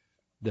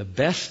the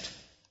best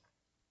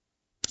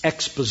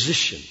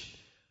exposition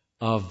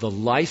of the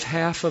life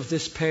half of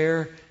this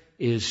pair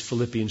is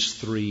Philippians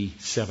 3,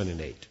 7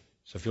 and 8.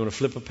 So if you want to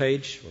flip a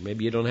page, or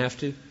maybe you don't have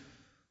to, in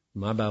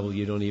my Bible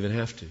you don't even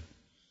have to.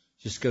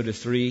 Just go to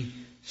 3,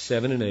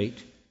 7 and 8,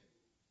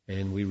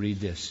 and we read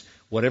this.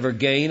 Whatever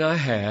gain I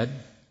had,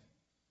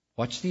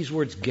 watch these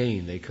words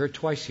gain, they occur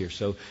twice here.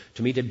 So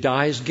to me to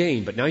die is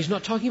gain, but now he's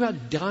not talking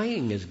about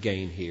dying as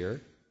gain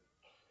here.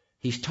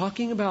 He's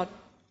talking about,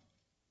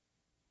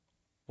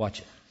 watch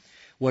it.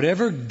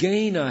 Whatever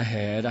gain I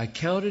had, I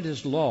counted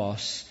as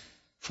loss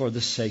for the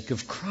sake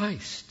of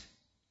Christ.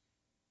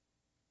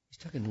 He's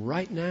talking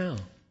right now.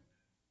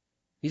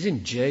 He's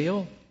in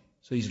jail,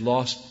 so he's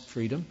lost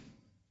freedom.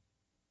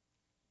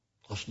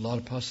 Lost a lot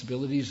of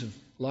possibilities of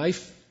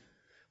life.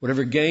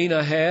 Whatever gain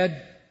I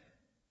had,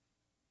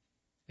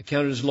 I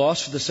counted as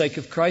loss for the sake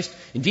of Christ.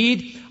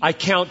 Indeed, I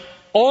count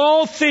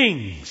all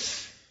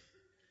things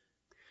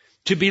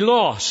to be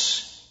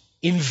loss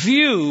in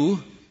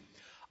view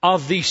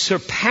of the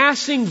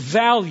surpassing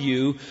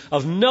value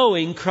of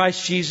knowing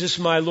Christ Jesus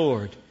my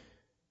Lord,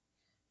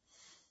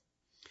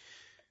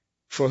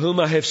 for whom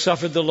I have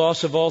suffered the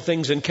loss of all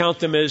things and count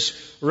them as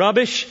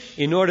rubbish,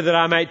 in order that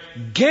I might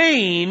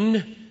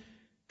gain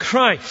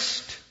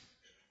Christ.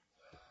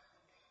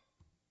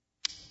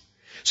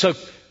 So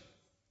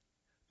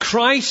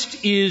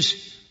Christ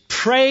is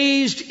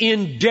praised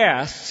in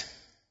death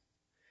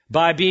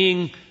by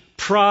being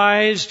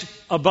prized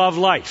above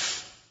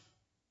life.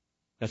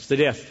 That's the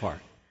death part.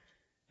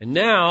 And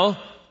now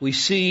we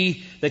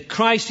see that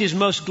Christ is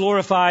most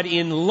glorified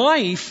in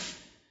life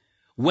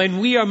when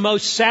we are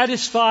most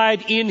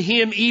satisfied in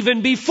Him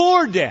even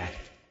before death.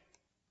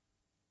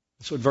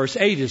 That's what verse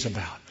 8 is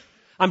about.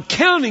 I'm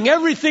counting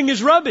everything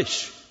as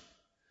rubbish,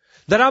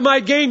 that I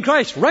might gain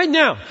Christ. Right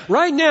now.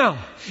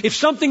 If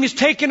something is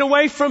taken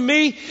away from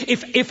me,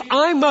 if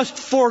I must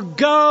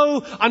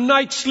forego a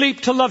night's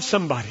sleep to love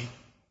somebody,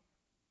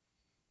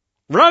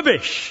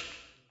 rubbish.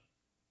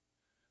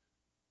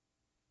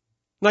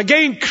 and I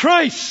gain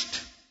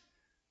Christ,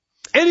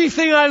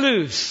 anything I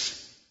lose,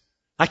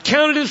 I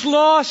count it as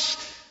loss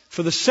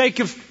for the sake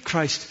of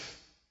Christ.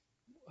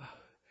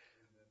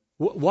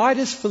 Why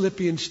does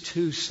Philippians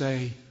 2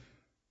 say,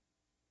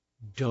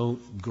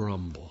 don't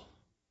grumble?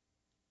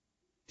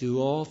 Do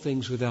all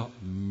things without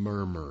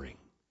murmuring.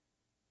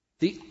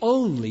 The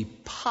only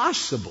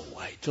possible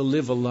way to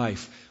live a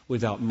life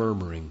without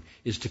murmuring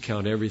is to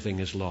count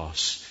everything as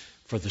loss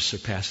for the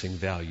surpassing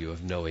value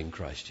of knowing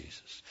Christ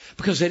Jesus.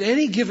 Because at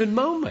any given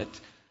moment,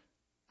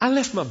 I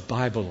left my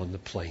Bible on the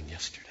plane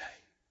yesterday.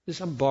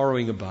 I'm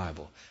borrowing a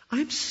Bible.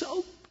 I'm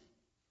so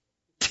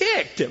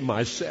ticked at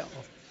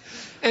myself.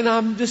 And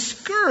I'm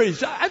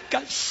discouraged. I've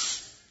got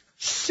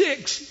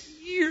 6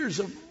 years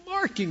of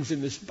markings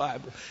in this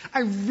Bible. I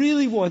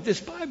really want this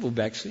Bible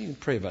back. So you can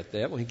pray about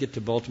that when we get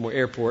to Baltimore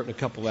Airport in a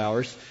couple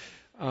hours.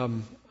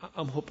 I'm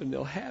hoping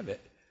they'll have it.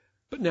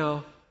 But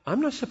now, I'm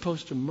not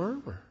supposed to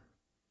murmur.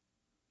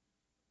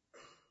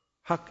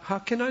 How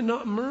can I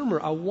not murmur?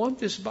 I want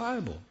this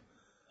Bible.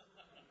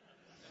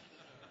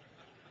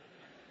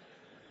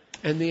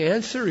 And the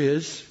answer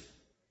is,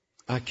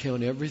 I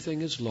count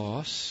everything as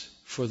loss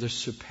for the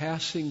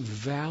surpassing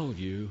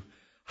value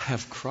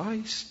of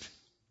Christ.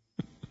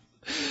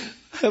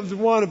 Of the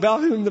one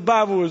about whom the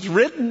Bible was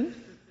written.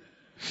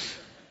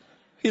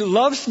 He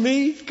loves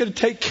me. He's going to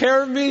take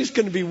care of me. He's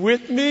going to be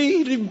with me.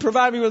 He'd even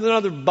provide me with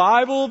another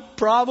Bible,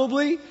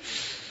 probably.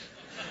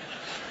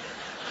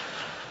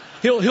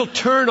 He'll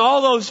turn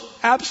all those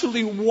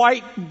absolutely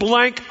white,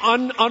 blank,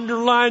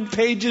 underlined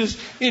pages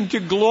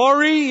into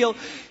glory.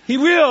 He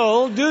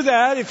will do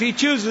that if he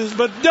chooses,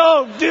 but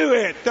don't do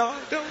it.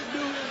 Don't do it.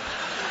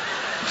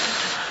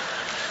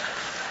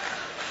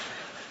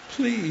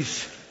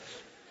 Please.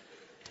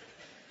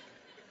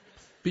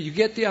 But you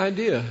get the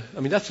idea.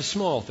 I mean, that's a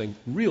small thing,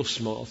 real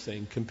small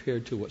thing,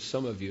 compared to what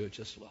some of you have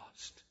just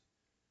lost.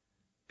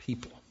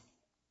 People,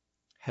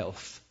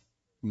 health,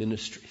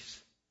 ministries.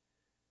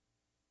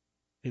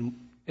 And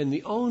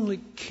the only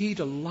key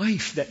to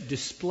life that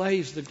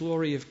displays the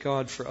glory of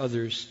God for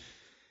others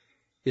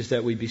is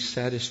that we be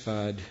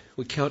satisfied.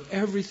 We count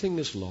everything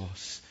as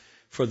loss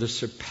for the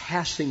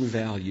surpassing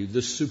value,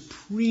 the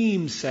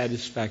supreme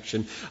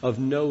satisfaction of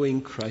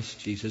knowing Christ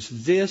Jesus.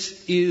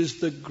 This is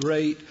the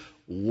great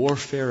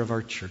warfare of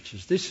our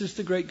churches. This is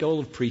the great goal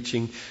of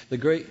preaching. The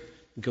great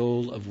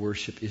goal of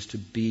worship is to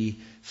be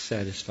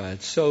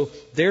satisfied. So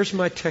there's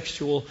my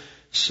textual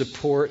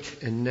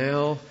support, and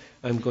now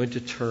I'm going to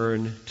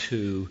turn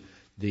to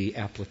the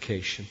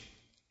application.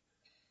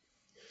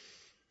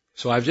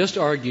 So I've just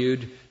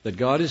argued that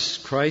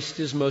Christ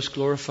is most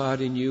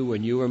glorified in you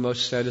when you are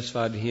most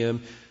satisfied in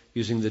Him,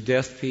 using the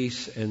death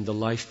piece and the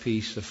life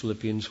piece of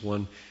Philippians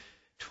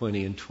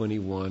 1:20 and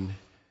 21,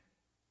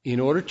 in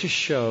order to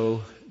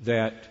show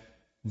that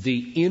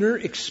the inner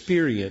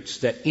experience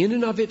that in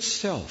and of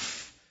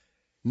itself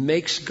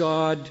makes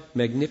God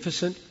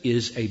magnificent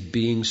is a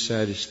being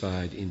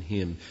satisfied in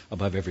Him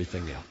above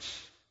everything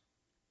else.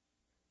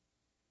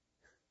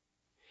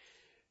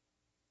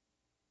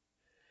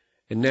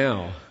 And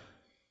now,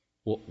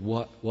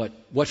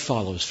 what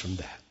follows from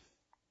that?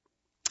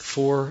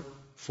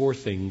 Four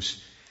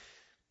things.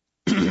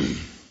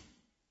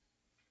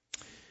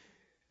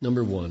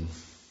 Number one,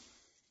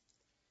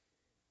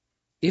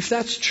 if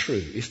that's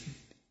true,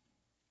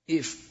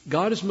 if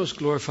God is most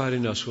glorified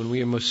in us when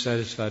we are most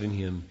satisfied in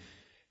Him,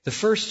 the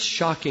first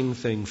shocking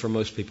thing for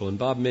most people, and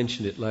Bob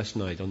mentioned it last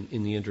night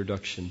in the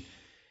introduction,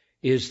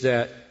 is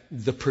that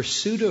the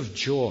pursuit of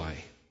joy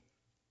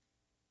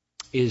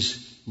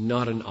is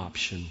not an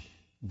option,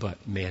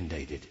 but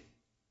mandated.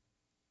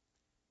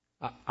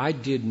 I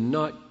did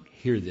not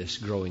hear this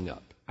growing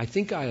up. I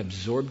think I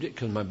absorbed it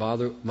because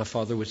my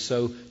father was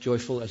so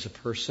joyful as a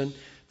person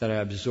that I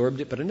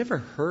absorbed it, but I never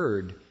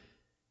heard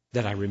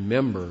that I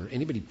remember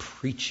anybody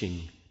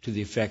preaching to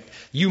the effect,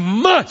 you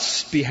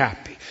must be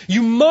happy.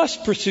 You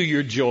must pursue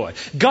your joy.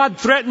 God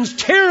threatens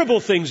terrible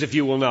things if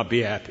you will not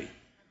be happy.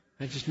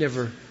 I just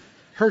never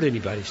heard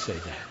anybody say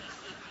that.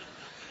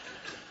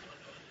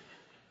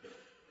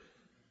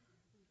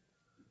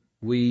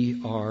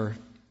 We are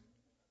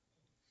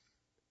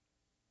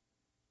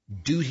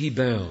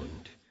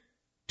duty-bound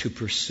to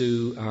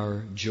pursue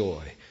our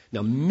joy.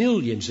 Now,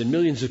 millions and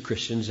millions of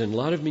Christians, and a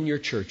lot of them in your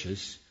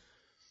churches,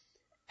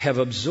 have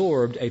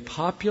absorbed a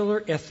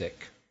popular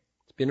ethic,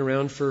 it's been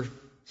around for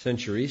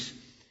centuries,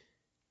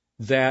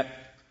 that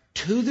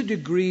to the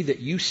degree that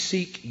you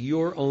seek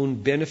your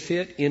own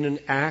benefit in an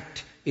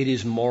act, it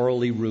is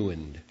morally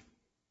ruined.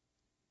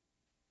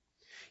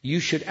 You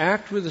should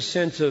act with a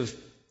sense of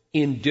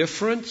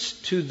indifference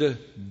to the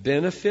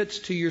benefits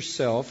to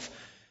yourself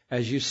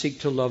as you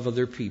seek to love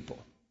other people.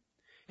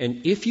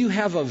 And if you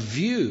have a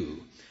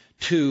view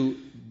to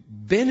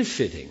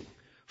benefiting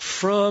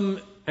from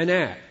an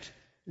act,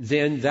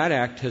 then that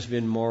act has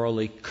been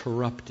morally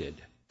corrupted.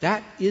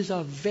 That is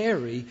a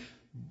very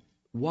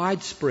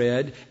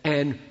widespread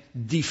and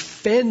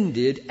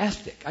defended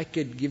ethic. I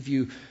could give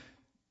you...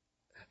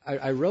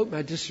 I wrote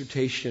my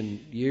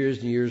dissertation years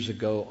and years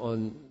ago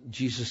on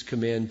Jesus'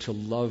 command to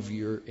love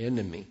your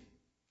enemy.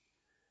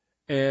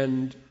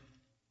 And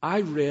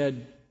I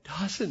read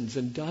dozens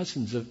and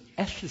dozens of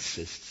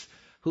ethicists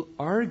who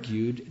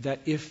argued that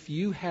if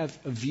you have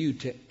a view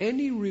to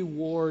any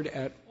reward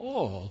at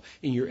all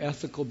in your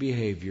ethical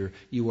behavior,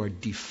 you are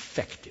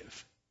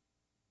defective.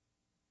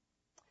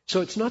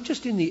 So it's not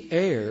just in the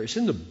air, it's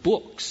in the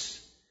books.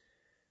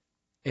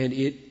 And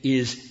it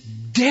is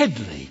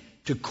deadly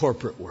to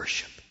corporate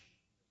worship.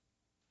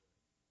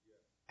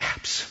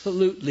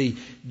 Absolutely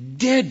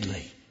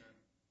deadly.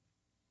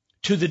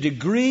 To the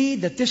degree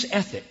that this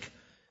ethic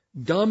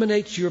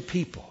dominates your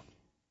people,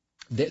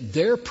 that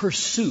their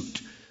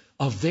pursuit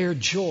of their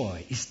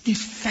joy is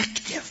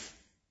defective,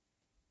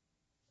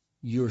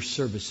 your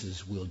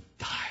services will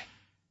die.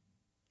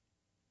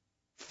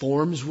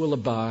 Forms will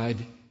abide,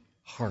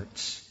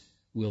 hearts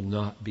will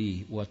not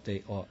be what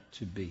they ought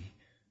to be.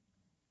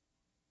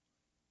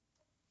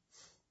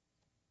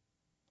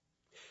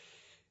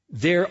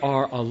 There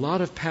are a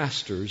lot of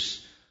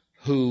pastors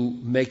who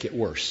make it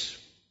worse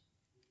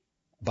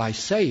by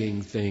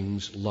saying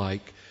things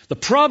like, the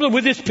problem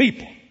with this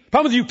people,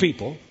 problem with you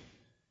people,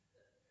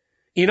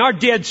 in our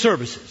dead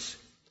services,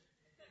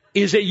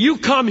 is that you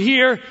come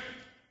here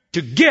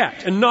to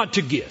get and not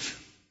to give.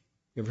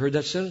 You ever heard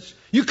that sentence?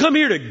 You come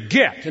here to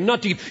get and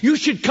not to give. You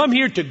should come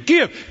here to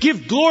give.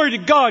 Give glory to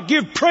God.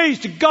 Give praise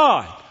to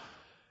God.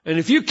 And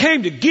if you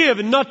came to give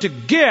and not to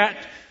get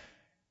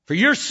for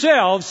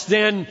yourselves,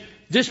 then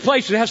this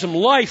place would have some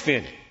life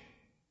in it.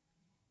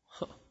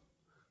 Huh.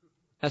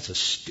 That's a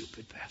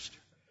stupid pastor.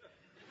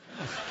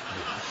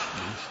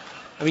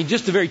 I mean,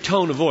 just the very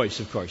tone of voice,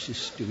 of course, is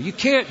stupid.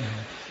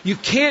 You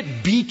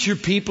can't beat your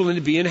people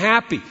into being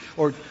happy.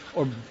 Or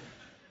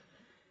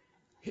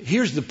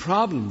here's the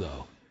problem,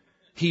 though.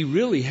 He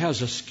really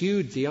has a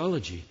skewed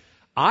theology.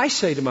 I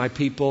say to my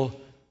people,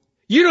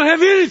 you don't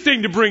have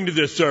anything to bring to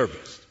this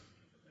service.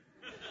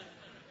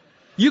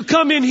 You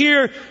come in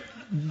here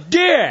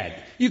dead.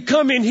 You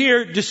come in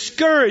here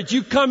discouraged.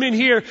 You come in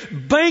here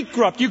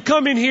bankrupt. You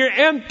come in here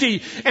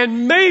empty.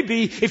 And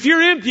maybe, if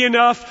you're empty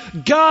enough,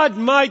 God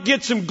might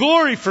get some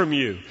glory from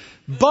you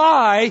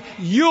by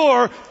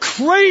your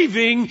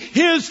craving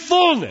His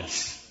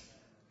fullness.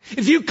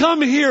 If you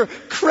come here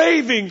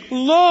craving,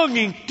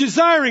 longing,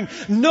 desiring,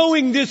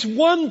 knowing this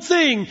one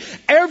thing,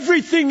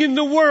 everything in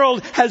the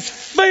world has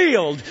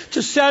failed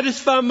to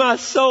satisfy my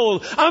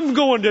soul. I'm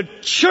going to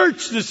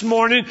church this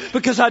morning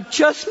because I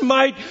just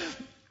might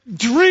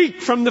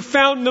drink from the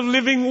fountain of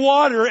living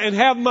water and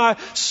have my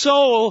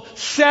soul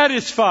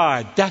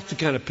satisfied. That's the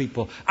kind of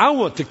people I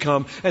want to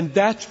come, and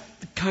that's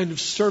the kind of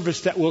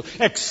service that will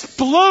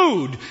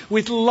explode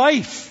with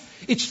life.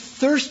 It's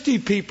thirsty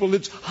people,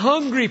 it's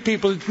hungry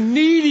people, it's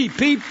needy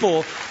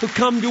people who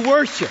come to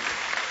worship.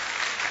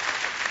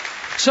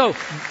 So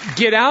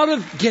get out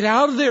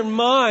of their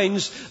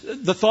minds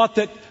the thought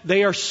that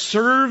they are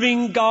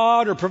serving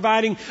God or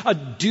providing a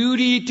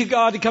duty to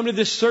God to come to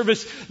this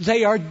service.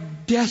 They are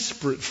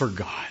desperate for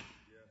God.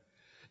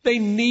 They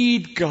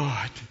need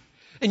God.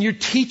 And you're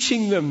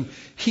teaching them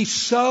He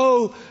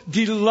so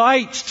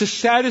delights to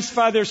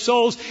satisfy their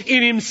souls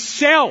in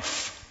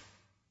Himself.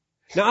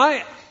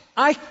 Now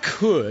I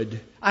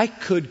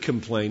could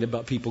complain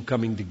about people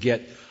coming to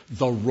get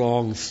the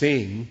wrong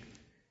thing.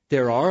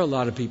 There are a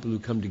lot of people who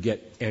come to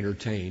get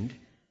entertained.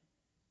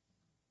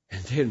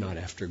 And they're not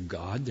after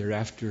God. They're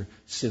after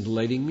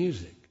scintillating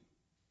music.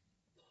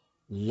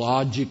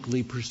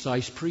 Logically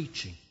precise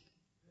preaching.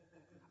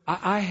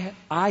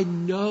 I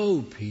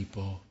know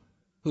people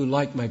who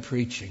like my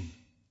preaching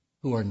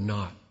who are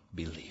not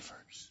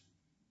believers.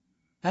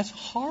 That's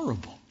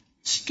horrible.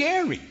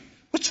 Scary.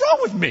 What's wrong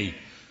with me?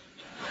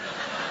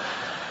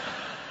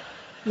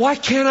 Why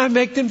can't I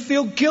make them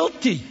feel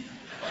guilty?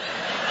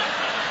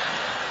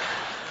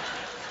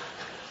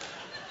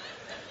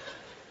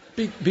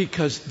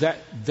 Because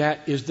that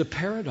is the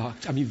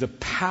paradox. I mean, the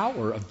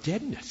power of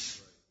deadness.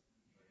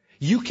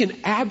 You can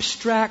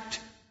abstract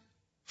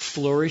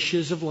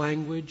flourishes of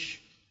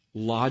language,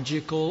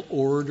 logical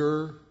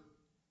order,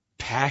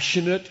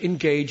 passionate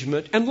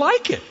engagement, and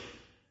like it.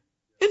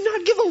 And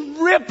not give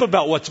a rip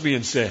about what's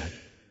being said.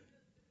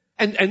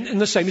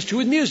 And the same is true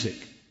with music.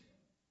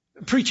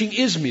 Preaching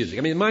is music.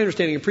 I mean, my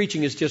understanding of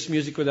preaching is just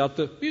music without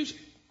the music.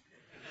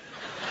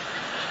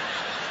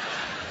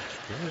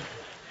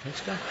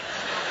 Thanks, God.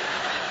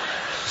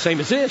 Same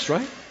as this,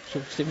 right?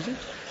 Same as this.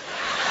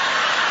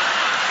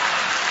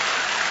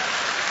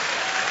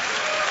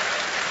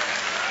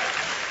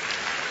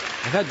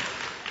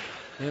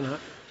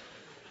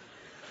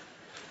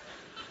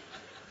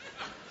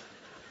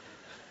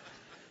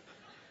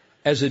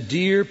 As a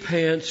deer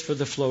pants for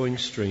the flowing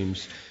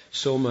streams,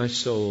 so my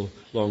soul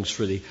longs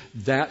for thee.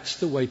 That's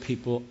the way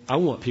I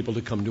want people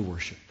to come to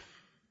worship.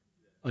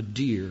 A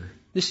deer.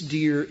 This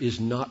deer is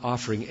not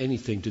offering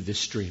anything to this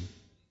stream.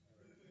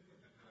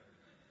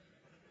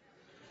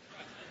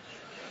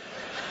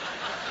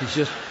 He's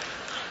just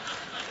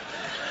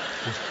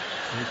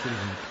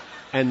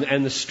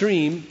and the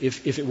stream,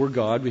 if it were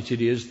God, which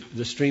it is,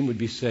 the stream would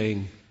be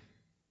saying,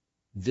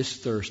 this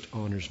thirst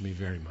honors me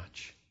very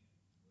much.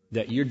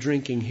 That you're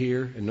drinking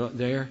here and not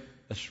there,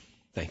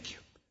 thank you.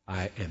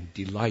 I am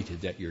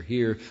delighted that you're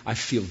here. I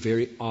feel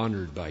very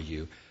honored by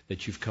you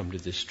that you've come to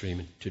this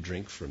stream to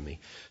drink from me.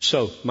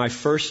 So my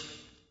first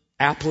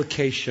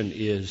application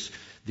is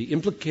the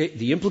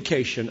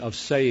implication of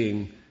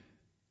saying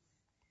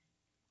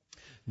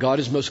God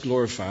is most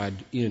glorified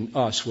in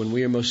us when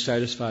we are most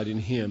satisfied in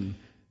Him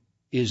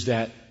is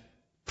that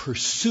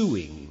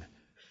pursuing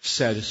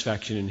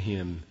satisfaction in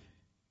Him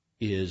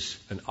is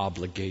an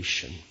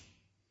obligation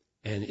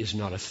and is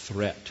not a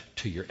threat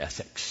to your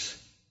ethics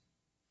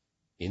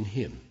in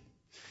Him.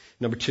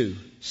 Number two,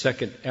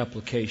 second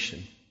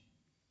application.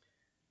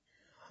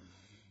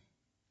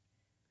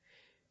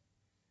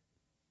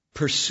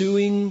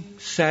 Pursuing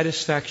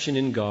satisfaction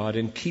in God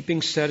and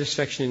keeping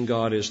satisfaction in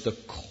God as the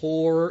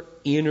core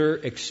inner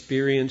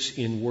experience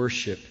in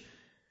worship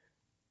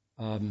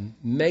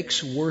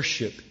makes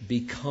worship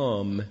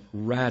become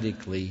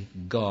radically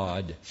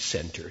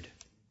God-centered.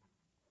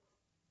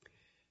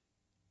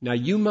 Now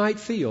you might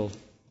feel,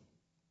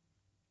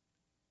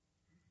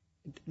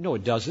 no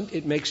it doesn't,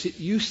 it makes it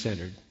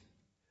you-centered.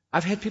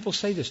 I've had people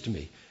say this to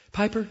me.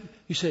 Piper,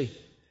 you say,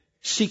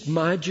 seek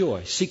my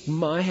joy, seek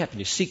my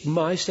happiness, seek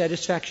my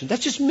satisfaction.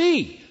 That's just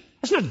me.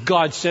 That's not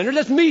God-centered,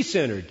 that's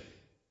me-centered. I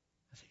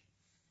say,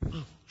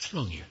 oh, what's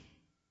wrong here?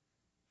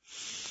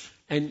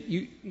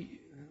 And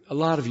a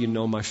lot of you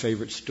know my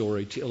favorite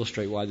story to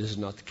illustrate why this is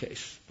not the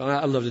case.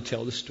 I love to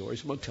tell this story,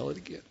 so I'm going to tell it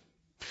again.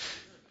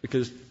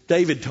 Because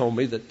David told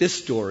me that this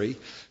story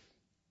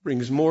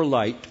brings more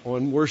light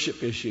on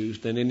worship issues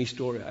than any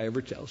story I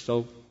ever tell. So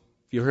if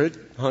you heard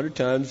it 100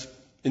 times,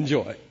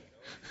 enjoy.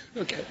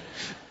 Okay.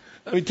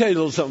 Let me tell you a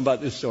little something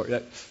about this story.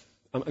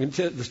 I'm going to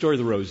tell you the story of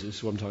the roses,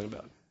 is what I'm talking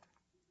about.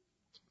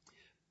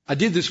 I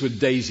did this with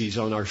Daisies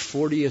on our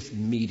 40th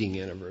meeting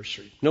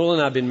anniversary. Noel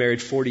and I have been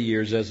married 40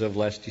 years as of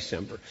last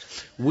December.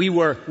 We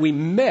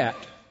met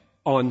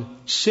on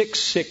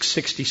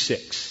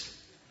 6/6/66.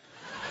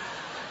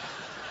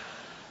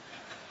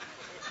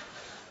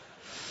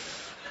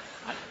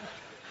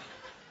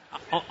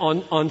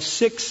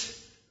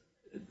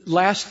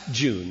 Last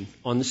June,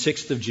 on the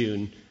 6th of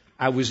June,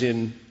 I was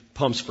in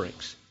Palm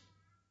Springs.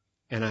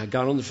 And I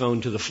got on the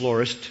phone to the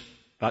florist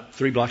about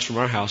 3 blocks from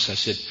our house. I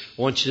said,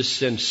 I want you to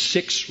send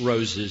 6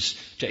 roses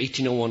to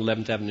 1801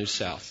 11th Avenue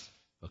South.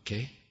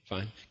 Okay,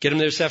 fine. Get them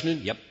there this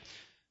afternoon? Yep.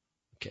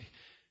 Okay.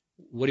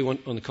 What do you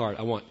want on the card?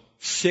 I want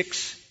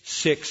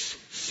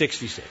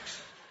 6/6/66.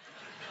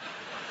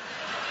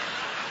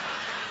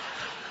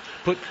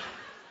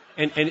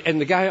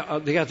 And the guy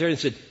out there and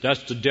said,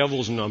 that's the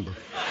devil's number.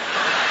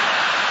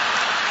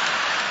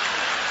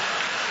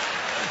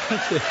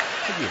 Thank you.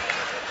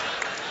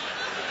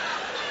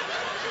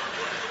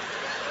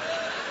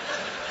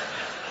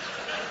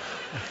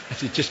 I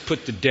said, just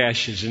put the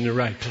dashes in the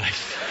right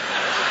place.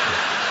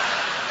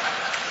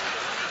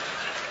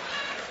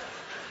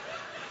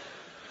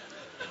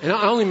 And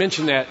I only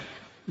mention that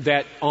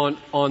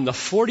on the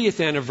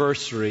 40th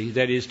anniversary,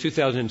 that is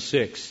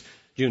 2006,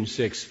 June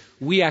 6th,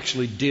 we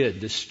actually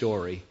did this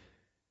story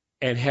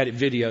and had it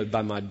videoed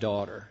by my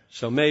daughter.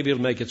 So maybe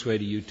it'll make its way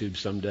to YouTube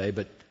someday,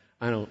 but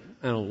I don't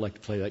like to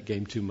play that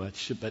game too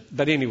much.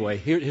 But anyway,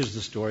 here's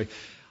the story.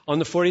 On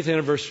the 40th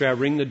anniversary, I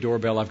ring the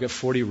doorbell. I've got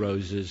 40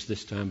 roses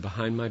this time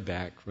behind my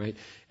back, right?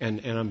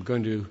 And I'm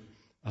going to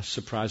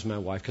surprise my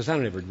wife, because I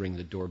don't ever ring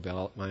the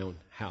doorbell at my own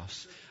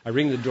house. I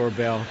ring the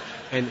doorbell,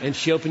 and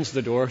she opens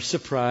the door,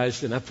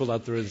 surprised, and I pull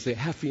out the roses and say,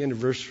 happy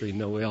anniversary,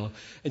 Noel.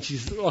 And she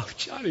says, oh,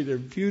 Johnny, they're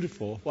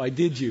beautiful. Why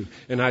did you?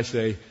 And I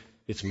say,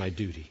 it's my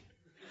duty.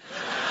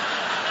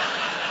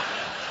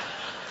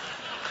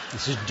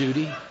 This is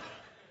duty.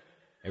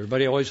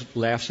 Everybody always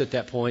laughs at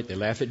that point. They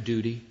laugh at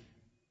duty.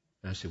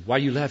 And I said, why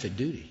do you laugh at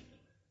duty?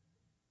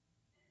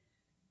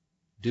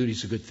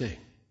 Duty's a good thing.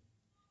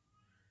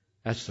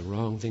 That's the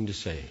wrong thing to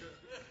say.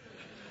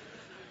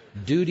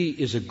 Duty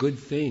is a good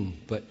thing,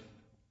 but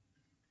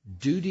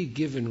duty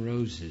given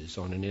roses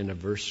on an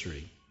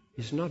anniversary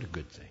is not a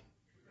good thing.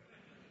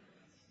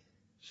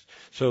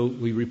 So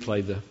we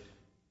replay the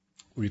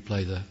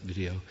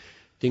video.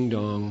 Ding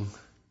dong.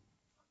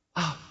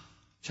 Oh,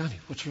 Johnny,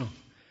 what's wrong?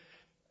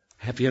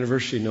 Happy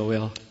anniversary,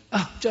 Noel.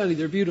 Oh, Johnny,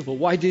 they're beautiful.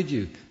 Why did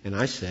you? And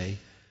I say,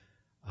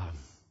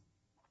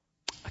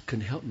 I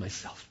couldn't help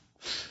myself.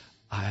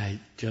 I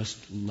just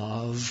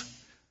love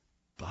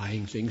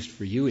buying things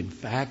for you. In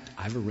fact,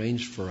 I've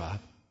arranged for a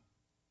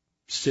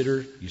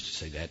sitter. Used to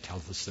say that.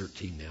 Talbot's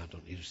 13 now.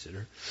 Don't need a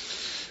sitter.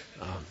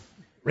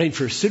 Arranged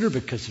for a sitter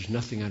because there's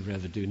nothing I'd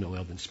rather do,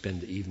 Noel, than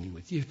spend the evening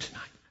with you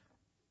tonight.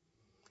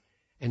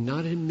 And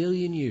not in a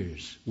million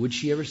years would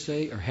she ever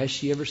say, or has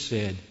she ever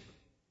said,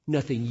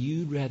 nothing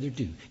you'd rather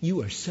do.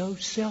 You are so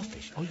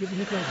selfish. Oh, you ever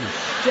look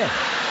at you?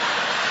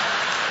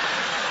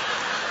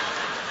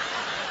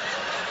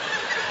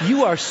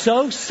 You are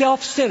so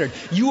self-centered.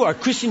 You are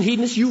Christian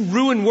hedonist. You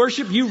ruin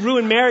worship. You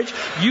ruin marriage.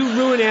 You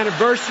ruin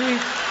anniversaries.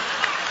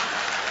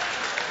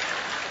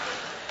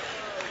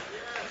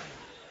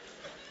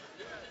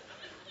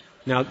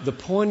 Now, the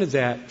point of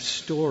that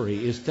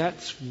story is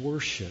that's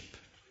worship.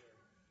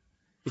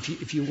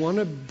 If you want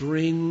to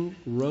bring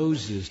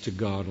roses to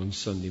God on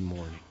Sunday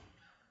morning,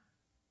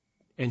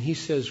 And he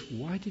says,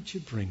 why did you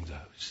bring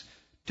those?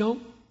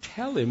 Don't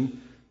tell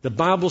him the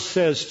Bible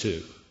says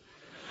to.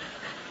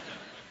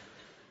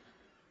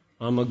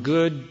 I'm a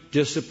good,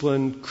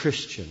 disciplined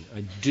Christian.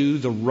 I do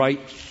the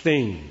right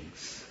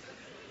things.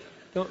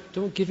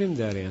 Don't give him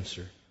that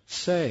answer.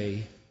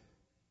 Say,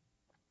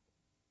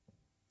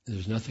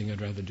 there's nothing I'd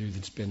rather do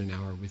than spend an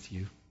hour with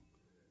you.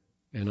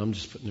 And I'm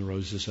just putting the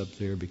roses up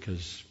there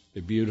because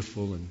they're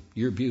beautiful and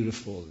you're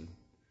beautiful. And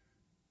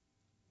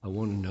I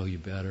want to know you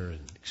better and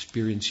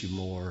experience you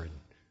more.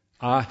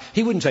 And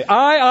he wouldn't say,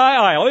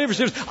 I. All he ever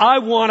says, I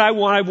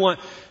want.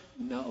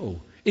 No.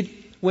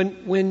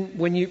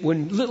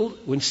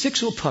 When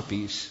 6 little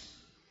puppies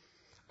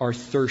are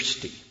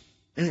thirsty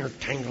and they're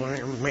tangling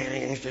and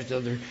running against each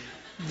other,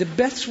 the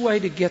best way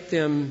to get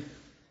them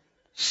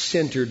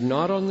centered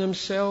not on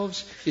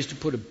themselves is to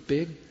put a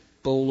big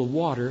bowl of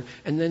water,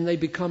 and then they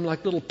become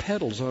like little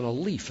petals on a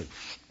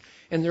leaf,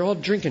 and they're all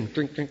drinking,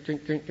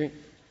 drink.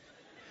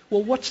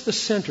 Well, what's the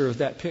center of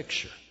that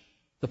picture?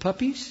 The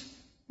puppies?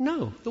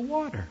 No, the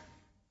water.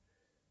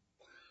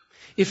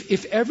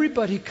 If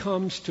everybody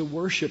comes to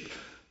worship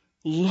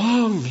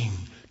longing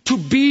to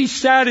be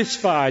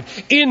satisfied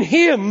in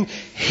Him,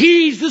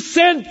 He's the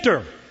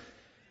center.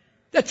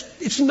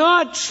 It's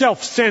not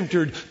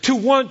self-centered to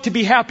want to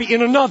be happy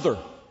in another.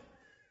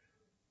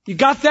 You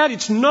got that?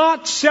 It's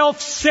not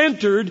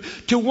self-centered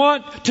to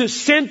want to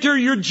center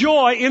your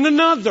joy in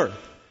another,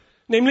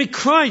 namely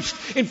Christ.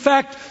 In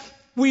fact,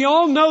 we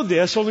all know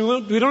this,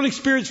 only we don't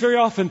experience very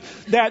often,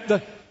 that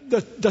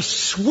the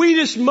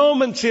sweetest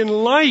moments in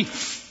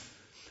life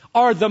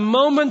are the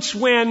moments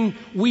when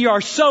we are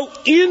so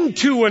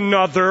into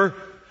another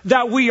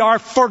that we are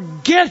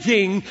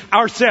forgetting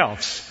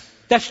ourselves.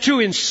 That's true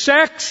in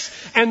sex,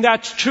 and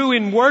that's true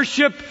in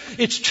worship.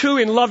 It's true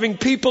in loving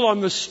people on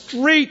the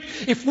street.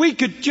 If we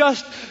could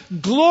just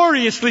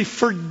gloriously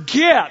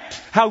forget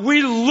how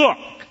we look,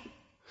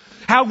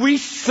 how we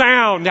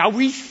sound, how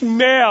we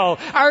smell,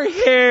 our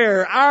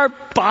hair, our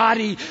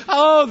body,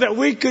 that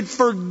we could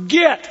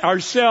forget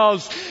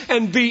ourselves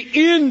and be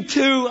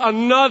into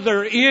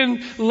another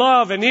in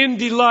love and in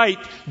delight,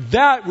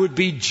 that would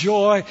be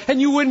joy. And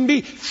you wouldn't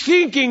be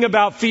thinking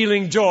about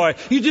feeling joy.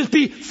 You'd just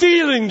be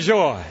feeling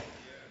joy.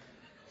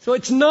 So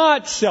it's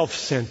not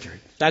self-centered.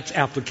 That's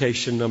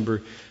application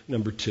number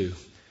 2.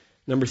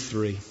 Number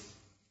 3.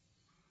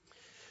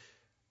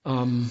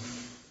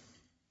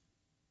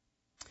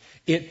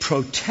 It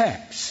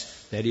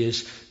protects, that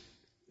is,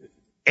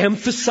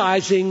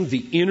 emphasizing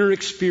the inner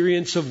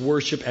experience of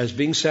worship as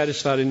being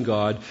satisfied in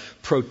God,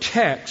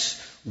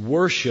 protects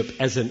worship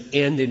as an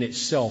end in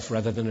itself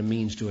rather than a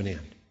means to an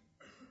end.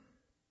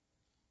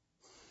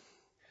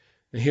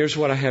 And here's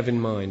what I have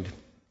in mind.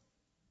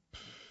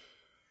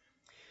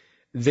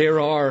 There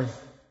are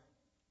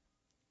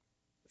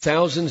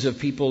thousands of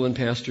people and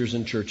pastors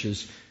and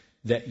churches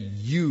that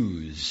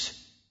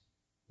use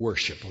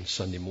worship on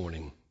Sunday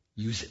morning.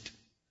 Use it.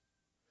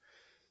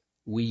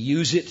 We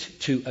use it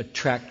to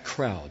attract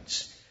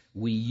crowds.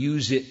 We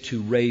use it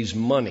to raise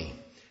money.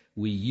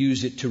 We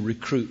use it to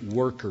recruit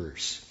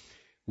workers.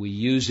 We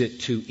use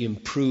it to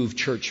improve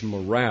church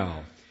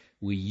morale.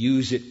 We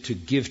use it to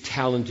give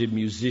talented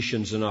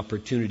musicians an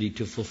opportunity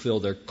to fulfill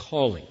their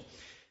calling.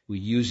 We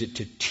use it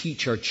to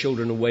teach our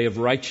children a way of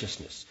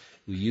righteousness.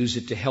 We use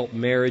it to help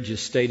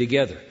marriages stay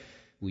together.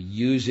 We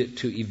use it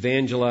to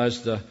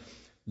evangelize the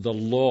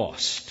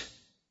lost,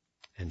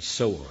 and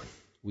so on.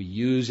 We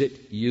use it.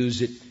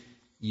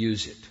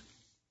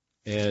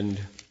 And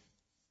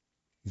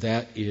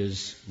that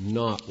is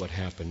not what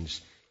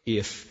happens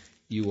if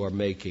you are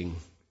making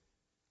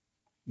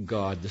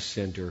God the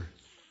center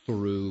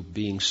through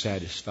being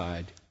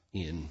satisfied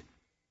in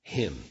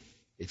Him.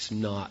 It's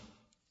not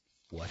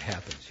what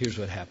happens. Here's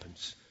what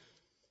happens.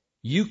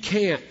 You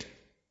can't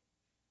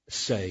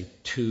say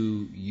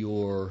to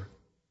your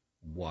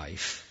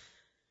wife,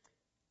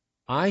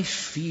 I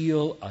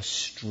feel a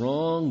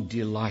strong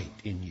delight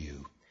in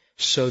you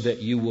so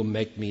that you will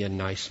make me a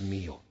nice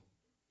meal.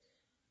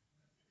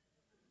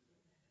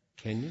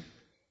 Can you?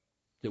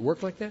 Does it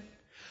work like that?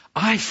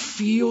 I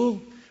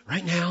feel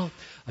right now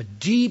a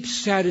deep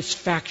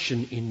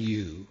satisfaction in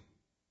you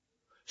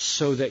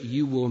so that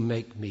you will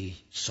make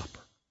me supper.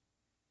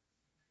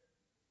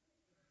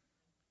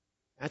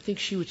 I think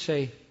she would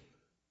say,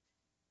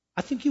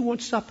 I think you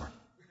want supper,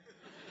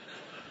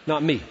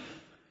 not me.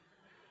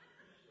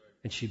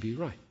 And she'd be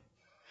right.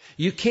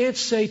 You can't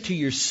say to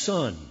your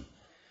son,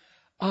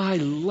 I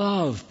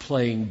love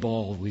playing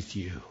ball with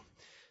you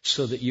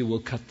so that you will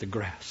cut the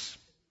grass.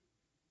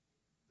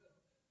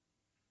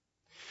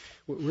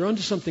 We're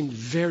onto something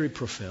very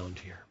profound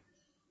here.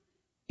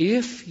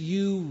 If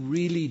you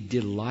really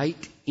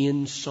delight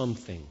in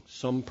something,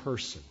 some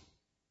person,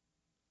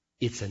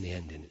 it's an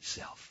end in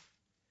itself.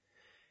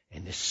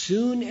 And as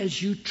soon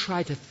as you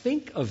try to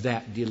think of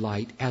that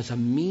delight as a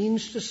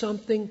means to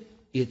something,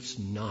 it's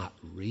not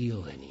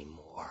real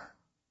anymore.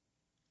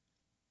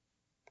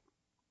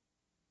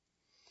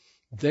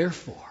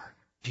 Therefore,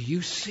 do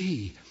you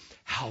see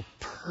how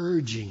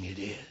purging it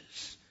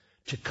is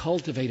to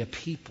cultivate a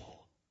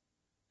people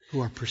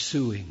who are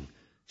pursuing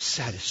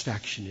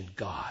satisfaction in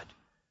God.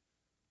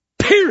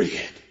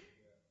 Period.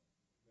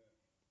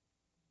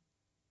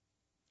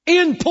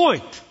 End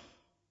point.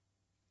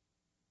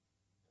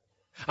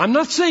 I'm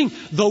not saying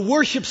the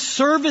worship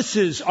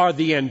services are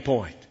the end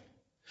point.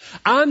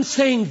 I'm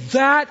saying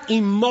that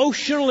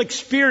emotional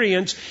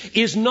experience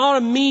is not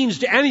a means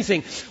to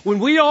anything. When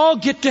we all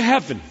get to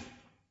heaven,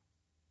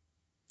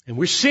 and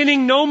we're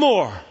sinning no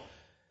more,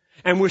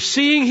 and we're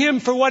seeing Him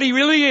for what He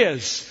really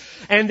is,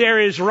 and there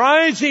is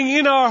rising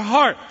in our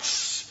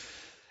hearts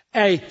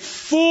a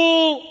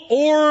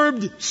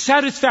full-orbed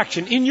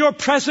satisfaction. In your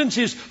presence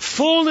is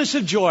fullness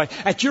of joy.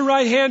 At your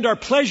right hand are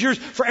pleasures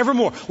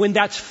forevermore. When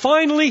that's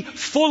finally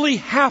fully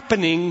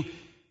happening,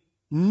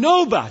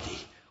 nobody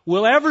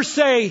will ever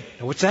say,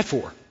 "Now what's that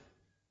for?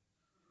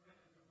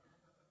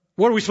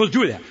 What are we supposed to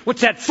do with that?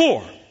 What's that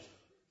for?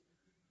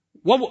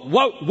 What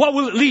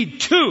will it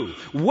lead to?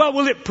 What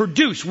will it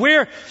produce?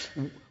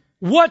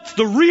 What's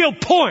the real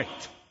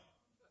point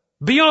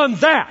beyond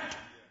that?"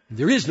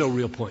 There is no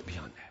real point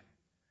beyond that.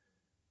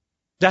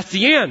 That's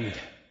the end.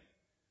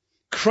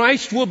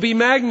 Christ will be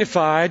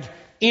magnified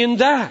in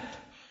that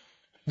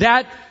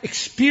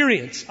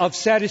experience of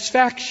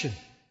satisfaction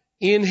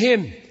in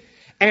Him.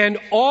 And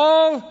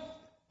all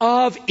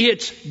of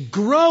its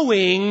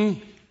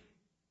growing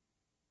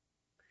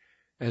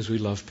as we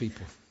love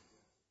people.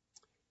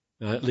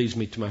 Now that leads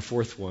me to my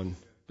fourth one,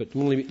 but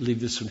let me leave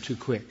this one too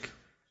quick.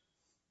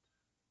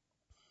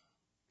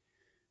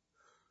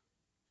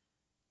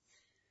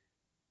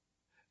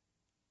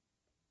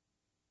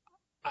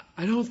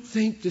 I don't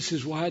think this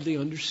is widely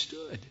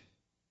understood.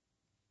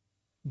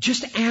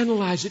 Just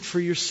analyze it for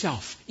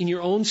yourself, in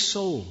your own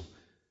soul.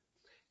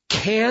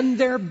 Can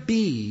there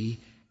be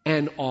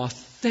an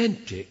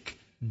authentic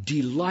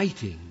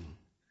delighting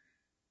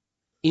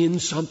in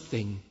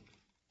something,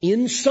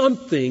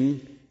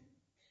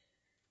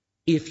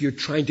 if you're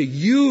trying to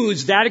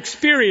use that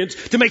experience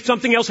to make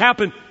something else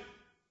happen?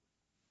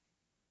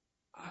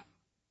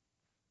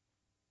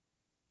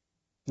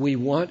 We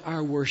want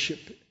our worship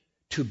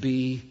to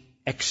be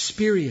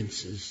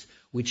experiences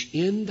which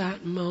in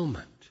that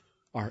moment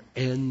are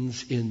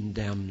ends in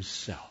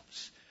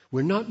themselves.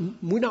 We're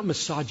not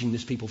massaging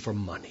these people for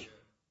money.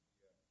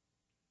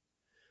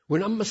 We're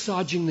not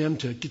massaging them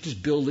to get this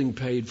building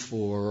paid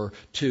for, or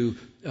to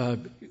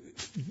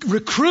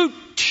recruit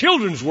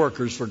children's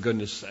workers, for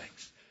goodness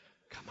sakes.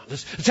 Come on,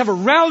 let's have a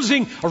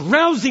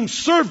rousing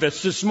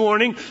service this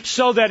morning,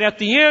 so that at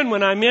the end,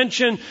 when I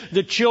mention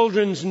the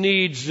children's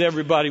needs,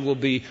 everybody will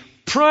be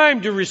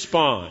primed to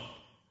respond.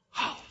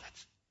 Oh,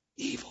 that's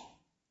evil.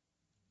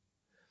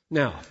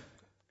 Now,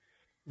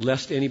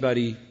 lest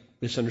anybody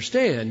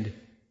misunderstand,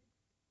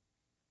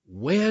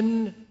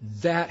 when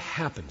that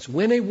happens,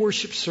 when a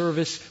worship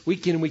service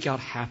week in and week out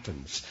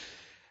happens,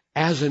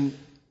 as an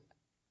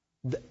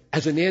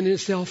end in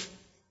itself,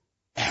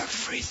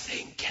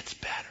 everything gets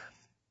better.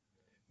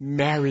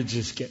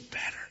 Marriages get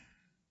better.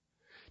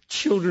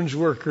 Children's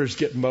workers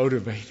get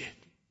motivated.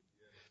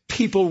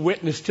 People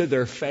witness to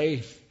their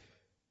faith.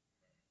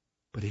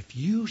 But if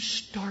you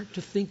start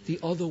to think the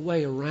other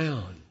way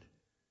around,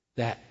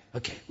 that,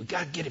 okay, we've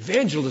got to get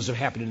evangelism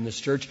happening in this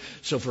church,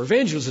 so for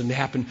evangelism to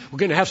happen, we're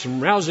going to have some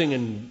rousing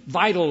and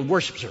vital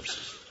worship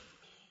services.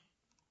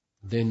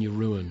 Then you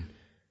ruin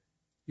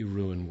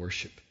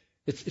worship.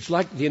 It's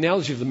like the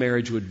analogy of the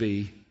marriage would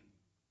be,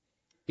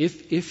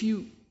 if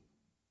you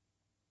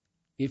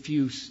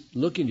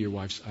look into your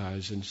wife's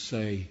eyes and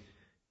say,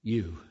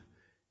 you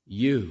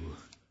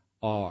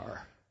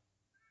are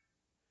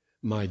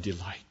my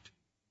delight,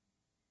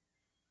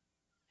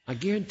 I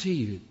guarantee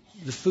you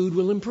the food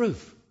will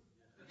improve.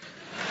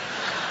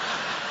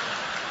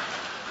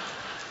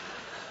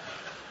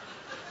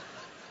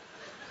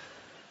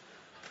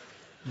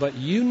 But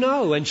you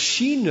know, and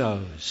she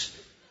knows,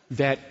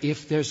 that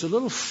if there's a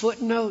little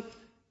footnote,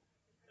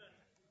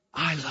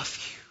 I love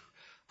you,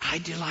 I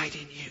delight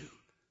in you,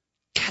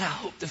 God, I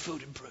hope the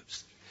food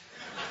improves.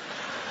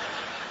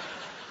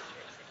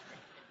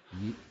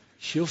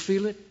 She'll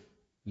feel it,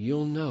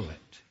 you'll know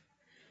it.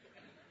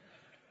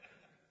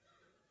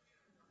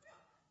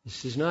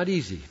 This is not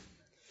easy,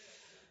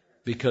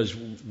 because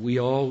we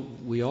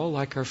all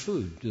like our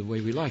food the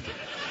way we like it.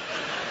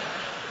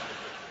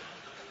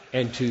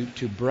 And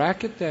to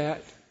bracket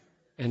that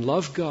and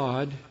love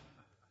God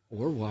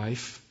or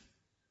wife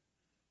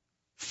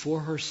for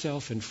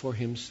herself and for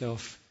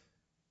himself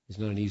is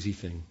not an easy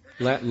thing.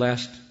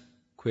 Last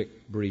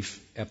quick,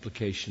 brief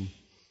application.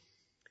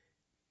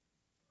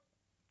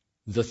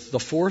 The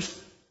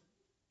fourth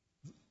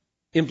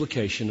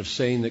implication of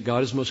saying that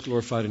God is most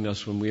glorified in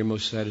us when we are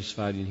most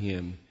satisfied in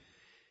Him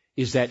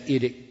is that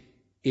it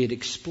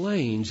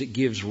explains, it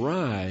gives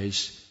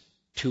rise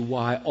to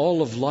why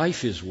all of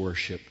life is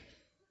worship,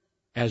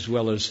 as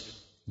well as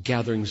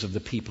gatherings of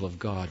the people of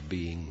God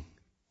being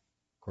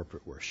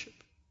corporate worship.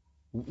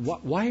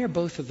 Why are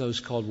both of those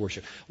called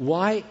worship?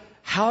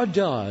 How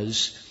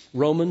does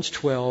Romans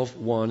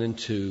 12:1 and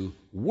 2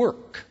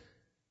 work?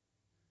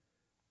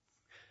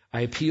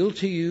 I appeal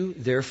to you,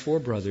 therefore,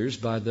 brothers,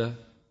 by the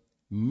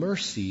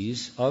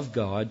mercies of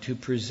God to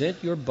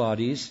present your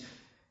bodies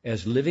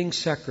as living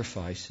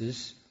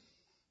sacrifices,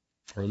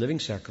 or a living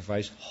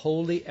sacrifice,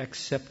 wholly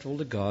acceptable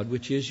to God,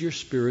 which is your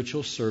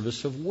spiritual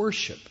service of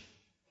worship.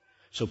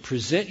 So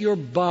present your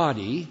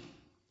body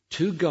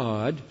to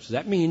God. So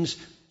that means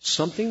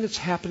something that's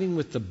happening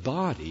with the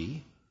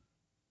body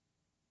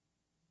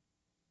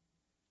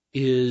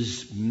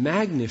is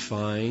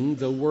magnifying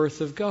the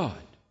worth of God.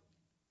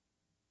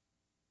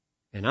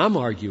 And I'm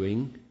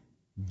arguing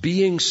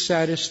being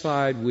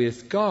satisfied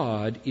with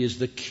God is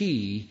the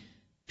key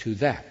to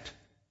that.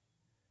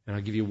 And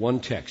I'll give you one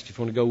text. If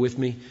you want to go with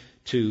me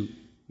to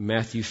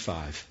Matthew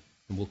 5,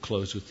 and we'll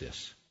close with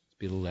this. It'll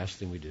be the last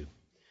thing we do.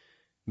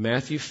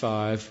 Matthew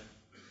 5,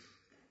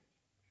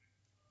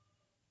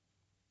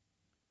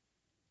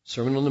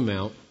 Sermon on the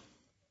Mount.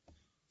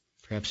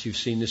 Perhaps you've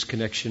seen this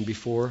connection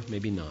before,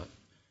 maybe not.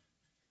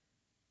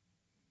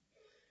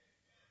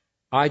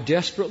 I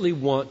desperately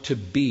want to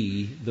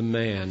be the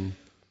man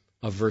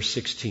of verse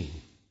 16.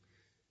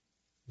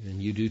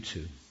 And you do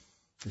too,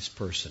 this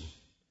person.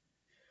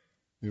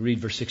 We read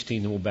verse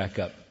 16, then we'll back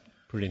up,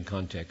 put it in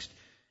context.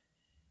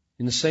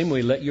 In the same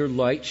way, let your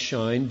light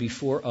shine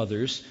before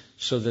others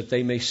so that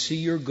they may see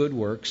your good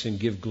works and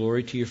give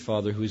glory to your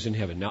Father who is in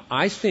heaven. Now,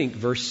 I think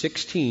verse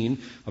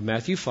 16 of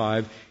Matthew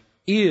 5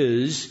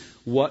 is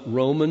what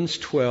Romans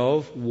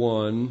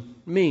 12:1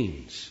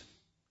 means.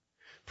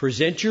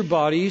 Present your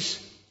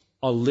bodies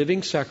a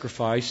living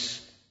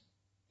sacrifice,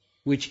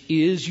 which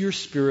is your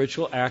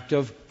spiritual act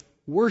of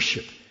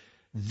worship.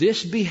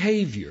 This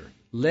behavior,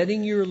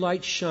 letting your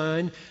light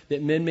shine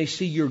that men may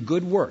see your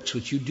good works,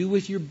 which you do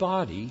with your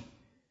body,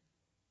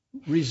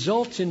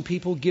 results in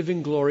people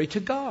giving glory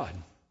to God.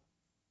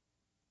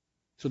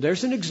 So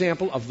there's an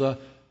example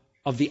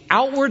of the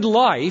outward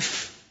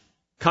life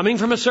coming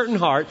from a certain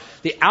heart,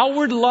 the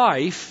outward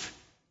life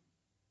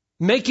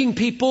making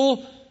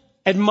people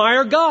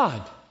admire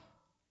God.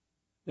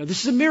 Now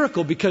this is a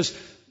miracle because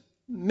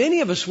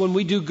many of us, when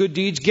we do good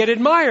deeds, get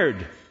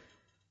admired.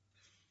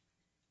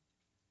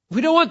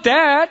 We don't want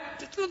that.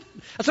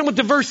 That's not what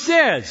the verse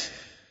says.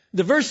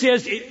 The verse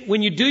says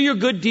when you do your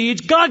good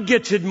deeds, God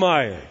gets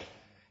admired.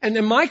 And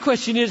then my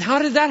question is, how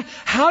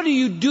do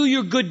you do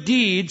your good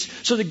deeds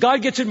so that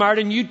God gets admired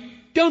and you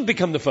don't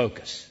become the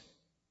focus?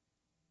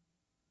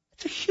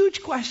 It's a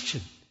huge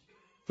question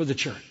for the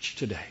church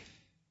today.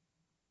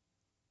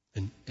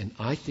 And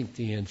I think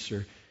the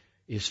answer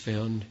is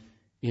found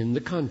in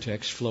the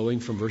context flowing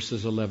from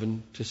verses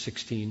 11 to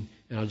 16.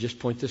 And I'll just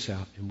point this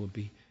out and we'll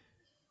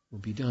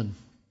be done.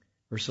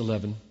 Verse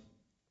 11.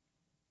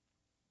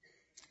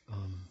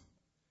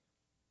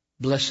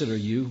 Blessed are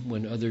you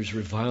when others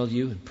revile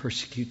you and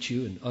persecute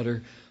you and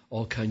utter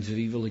all kinds of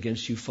evil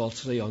against you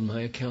falsely on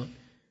my account.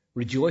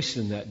 Rejoice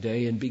in that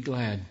day and be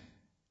glad.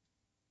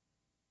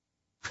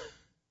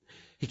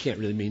 He can't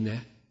really mean that,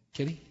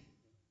 can he?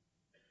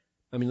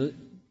 I mean,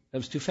 that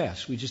was too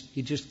fast.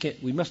 He just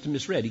can't. We must have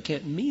misread. He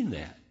can't mean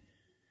that.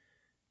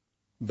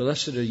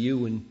 Blessed are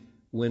you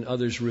when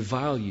others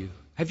revile you.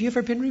 Have you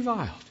ever been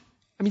reviled?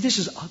 I mean, this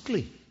is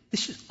ugly.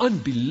 This is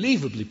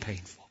unbelievably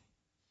painful.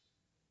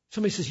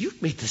 Somebody says, you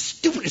made the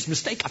stupidest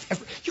mistake I've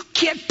ever... You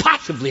can't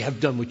possibly have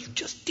done what you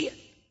just did.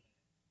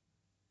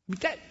 I mean,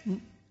 that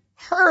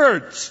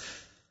hurts.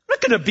 I'm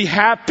not going to be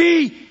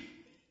happy.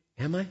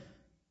 Am I?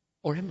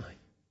 Or am I?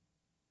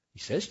 He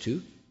says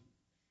to.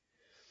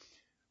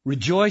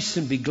 Rejoice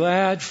and be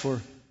glad,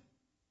 for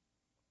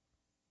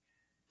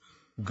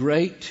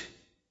great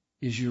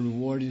is your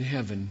reward in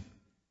heaven.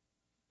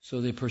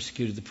 So they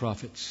persecuted the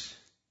prophets.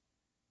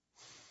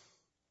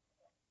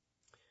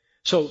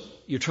 So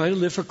you're trying to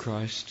live for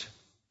Christ.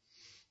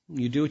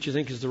 You do what you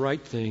think is the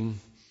right thing.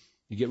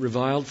 You get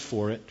reviled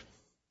for it,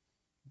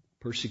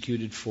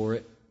 persecuted for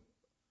it,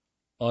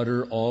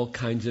 utter all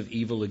kinds of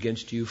evil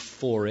against you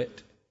for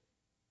it.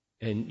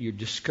 And you're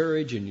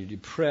discouraged and you're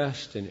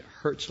depressed and it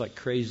hurts like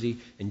crazy.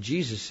 And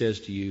Jesus says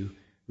to you,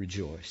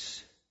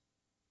 rejoice.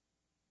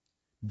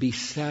 Be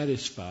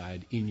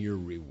satisfied in your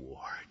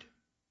reward.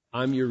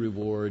 I'm your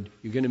reward.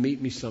 You're going to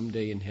meet me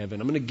someday in heaven.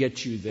 I'm going to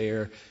get you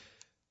there.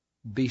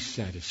 Be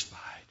satisfied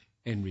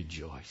and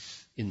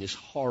rejoice in this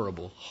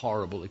horrible,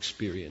 horrible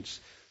experience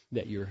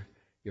that you're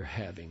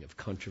having of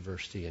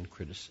controversy and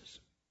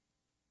criticism.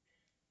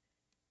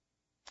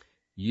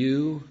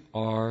 You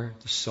are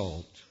the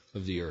salt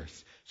of the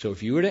earth. So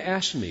if you were to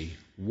ask me,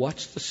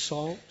 what's the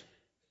salt?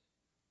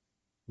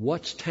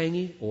 What's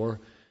tangy?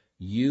 Or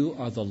you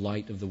are the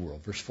light of the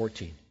world. Verse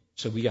 14.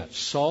 So we got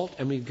salt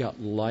and we've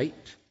got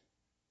light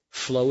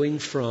flowing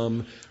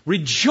from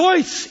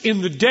rejoice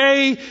in the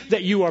day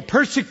that you are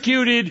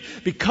persecuted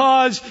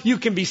because you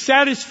can be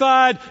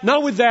satisfied,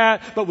 not with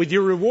that, but with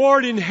your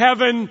reward in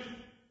heaven.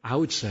 I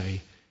would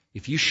say,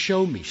 if you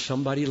show me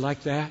somebody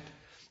like that,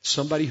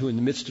 somebody who in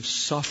the midst of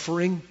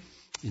suffering,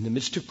 in the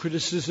midst of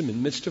criticism, in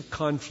the midst of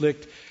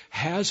conflict,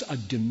 has a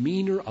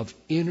demeanor of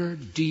inner,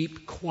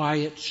 deep,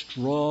 quiet,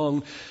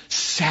 strong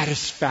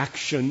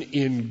satisfaction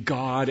in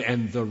God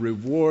and the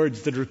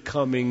rewards that are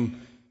coming,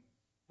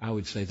 I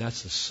would say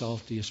that's the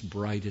saltiest,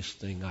 brightest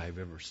thing I've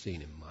ever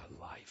seen in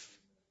my life.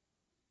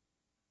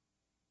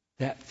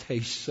 That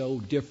tastes so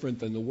different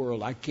than the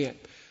world.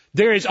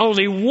 There is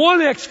only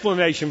one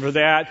explanation for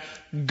that: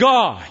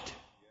 God.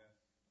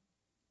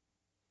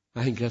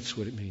 I think that's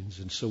what it means.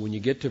 And so when you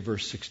get to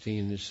verse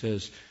 16, it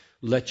says,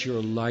 let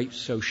your light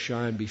so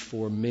shine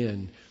before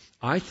men.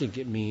 I think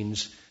it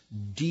means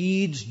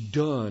deeds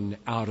done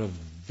out of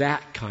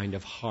that kind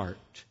of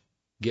heart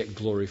get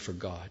glory for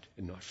God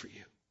and not for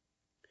you.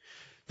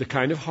 The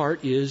kind of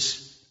heart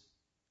is,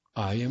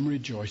 I am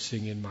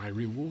rejoicing in my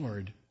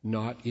reward,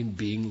 not in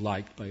being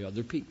liked by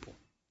other people.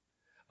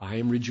 I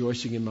am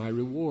rejoicing in my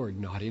reward,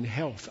 not in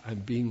health.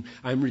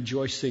 I'm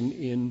rejoicing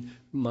in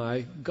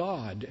my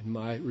God and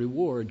my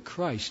reward,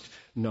 Christ,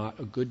 not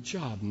a good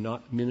job,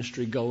 not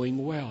ministry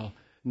going well,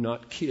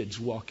 not kids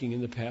walking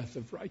in the path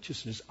of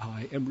righteousness.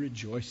 I am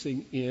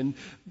rejoicing in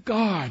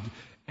God.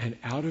 And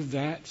out of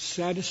that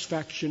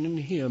satisfaction in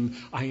Him,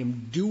 I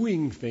am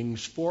doing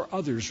things for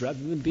others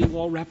rather than being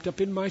all wrapped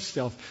up in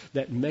myself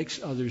that makes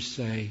others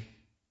say,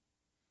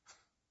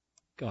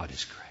 God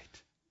is great.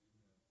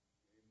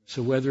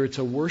 So whether it's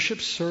a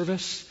worship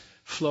service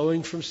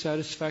flowing from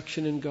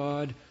satisfaction in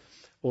God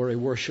or a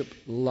worship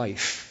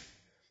life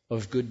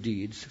of good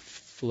deeds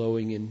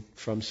flowing in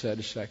from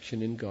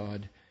satisfaction in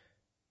God,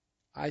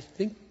 I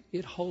think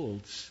it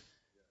holds.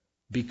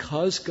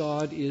 Because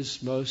God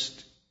is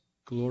most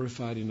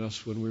glorified in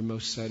us when we're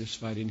most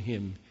satisfied in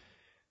Him,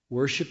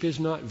 worship is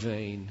not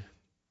vain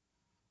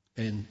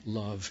and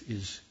love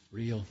is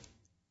real.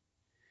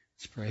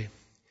 Let's pray.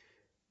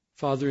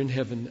 Father in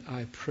heaven,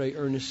 I pray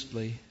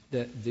earnestly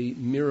that the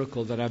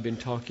miracle that I've been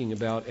talking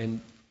about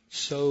and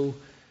so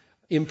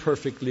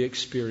imperfectly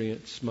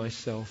experienced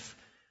myself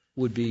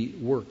would be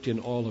worked in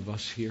all of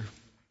us here.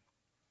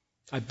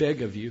 I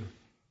beg of you,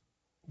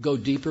 go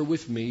deeper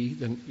with me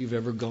than you've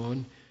ever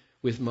gone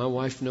with my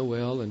wife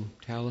Noelle and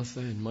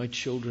Talitha and my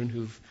children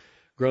who've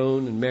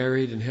grown and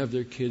married and have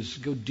their kids.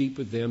 Go deep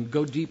with them.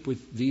 Go deep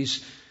with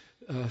these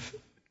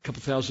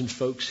couple thousand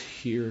folks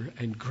here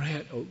and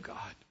grant, oh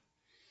God,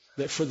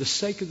 that for the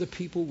sake of the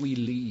people we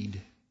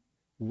lead,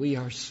 we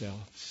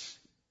ourselves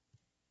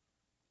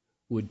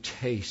would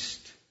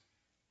taste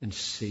and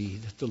see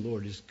that the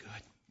Lord is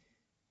good.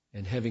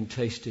 And having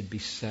tasted, be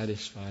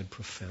satisfied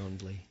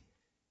profoundly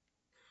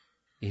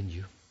in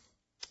you.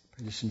 I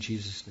pray this in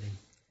Jesus' name.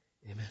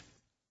 Amen.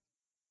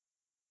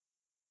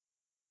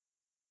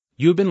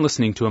 You have been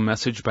listening to a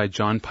message by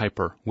John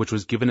Piper, which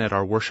was given at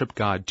our Worship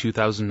God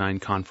 2009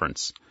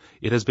 conference.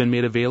 It has been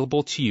made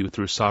available to you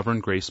through Sovereign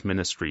Grace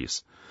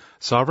Ministries.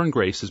 Sovereign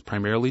Grace is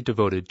primarily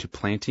devoted to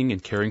planting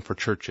and caring for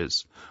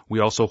churches. We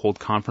also hold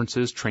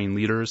conferences, train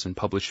leaders, and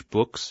publish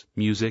books,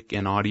 music,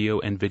 and audio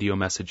and video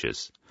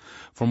messages.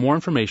 For more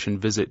information,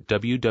 visit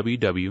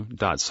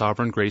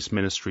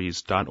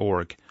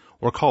www.sovereigngraceministries.org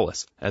or call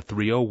us at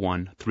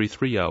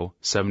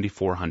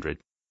 301-330-7400.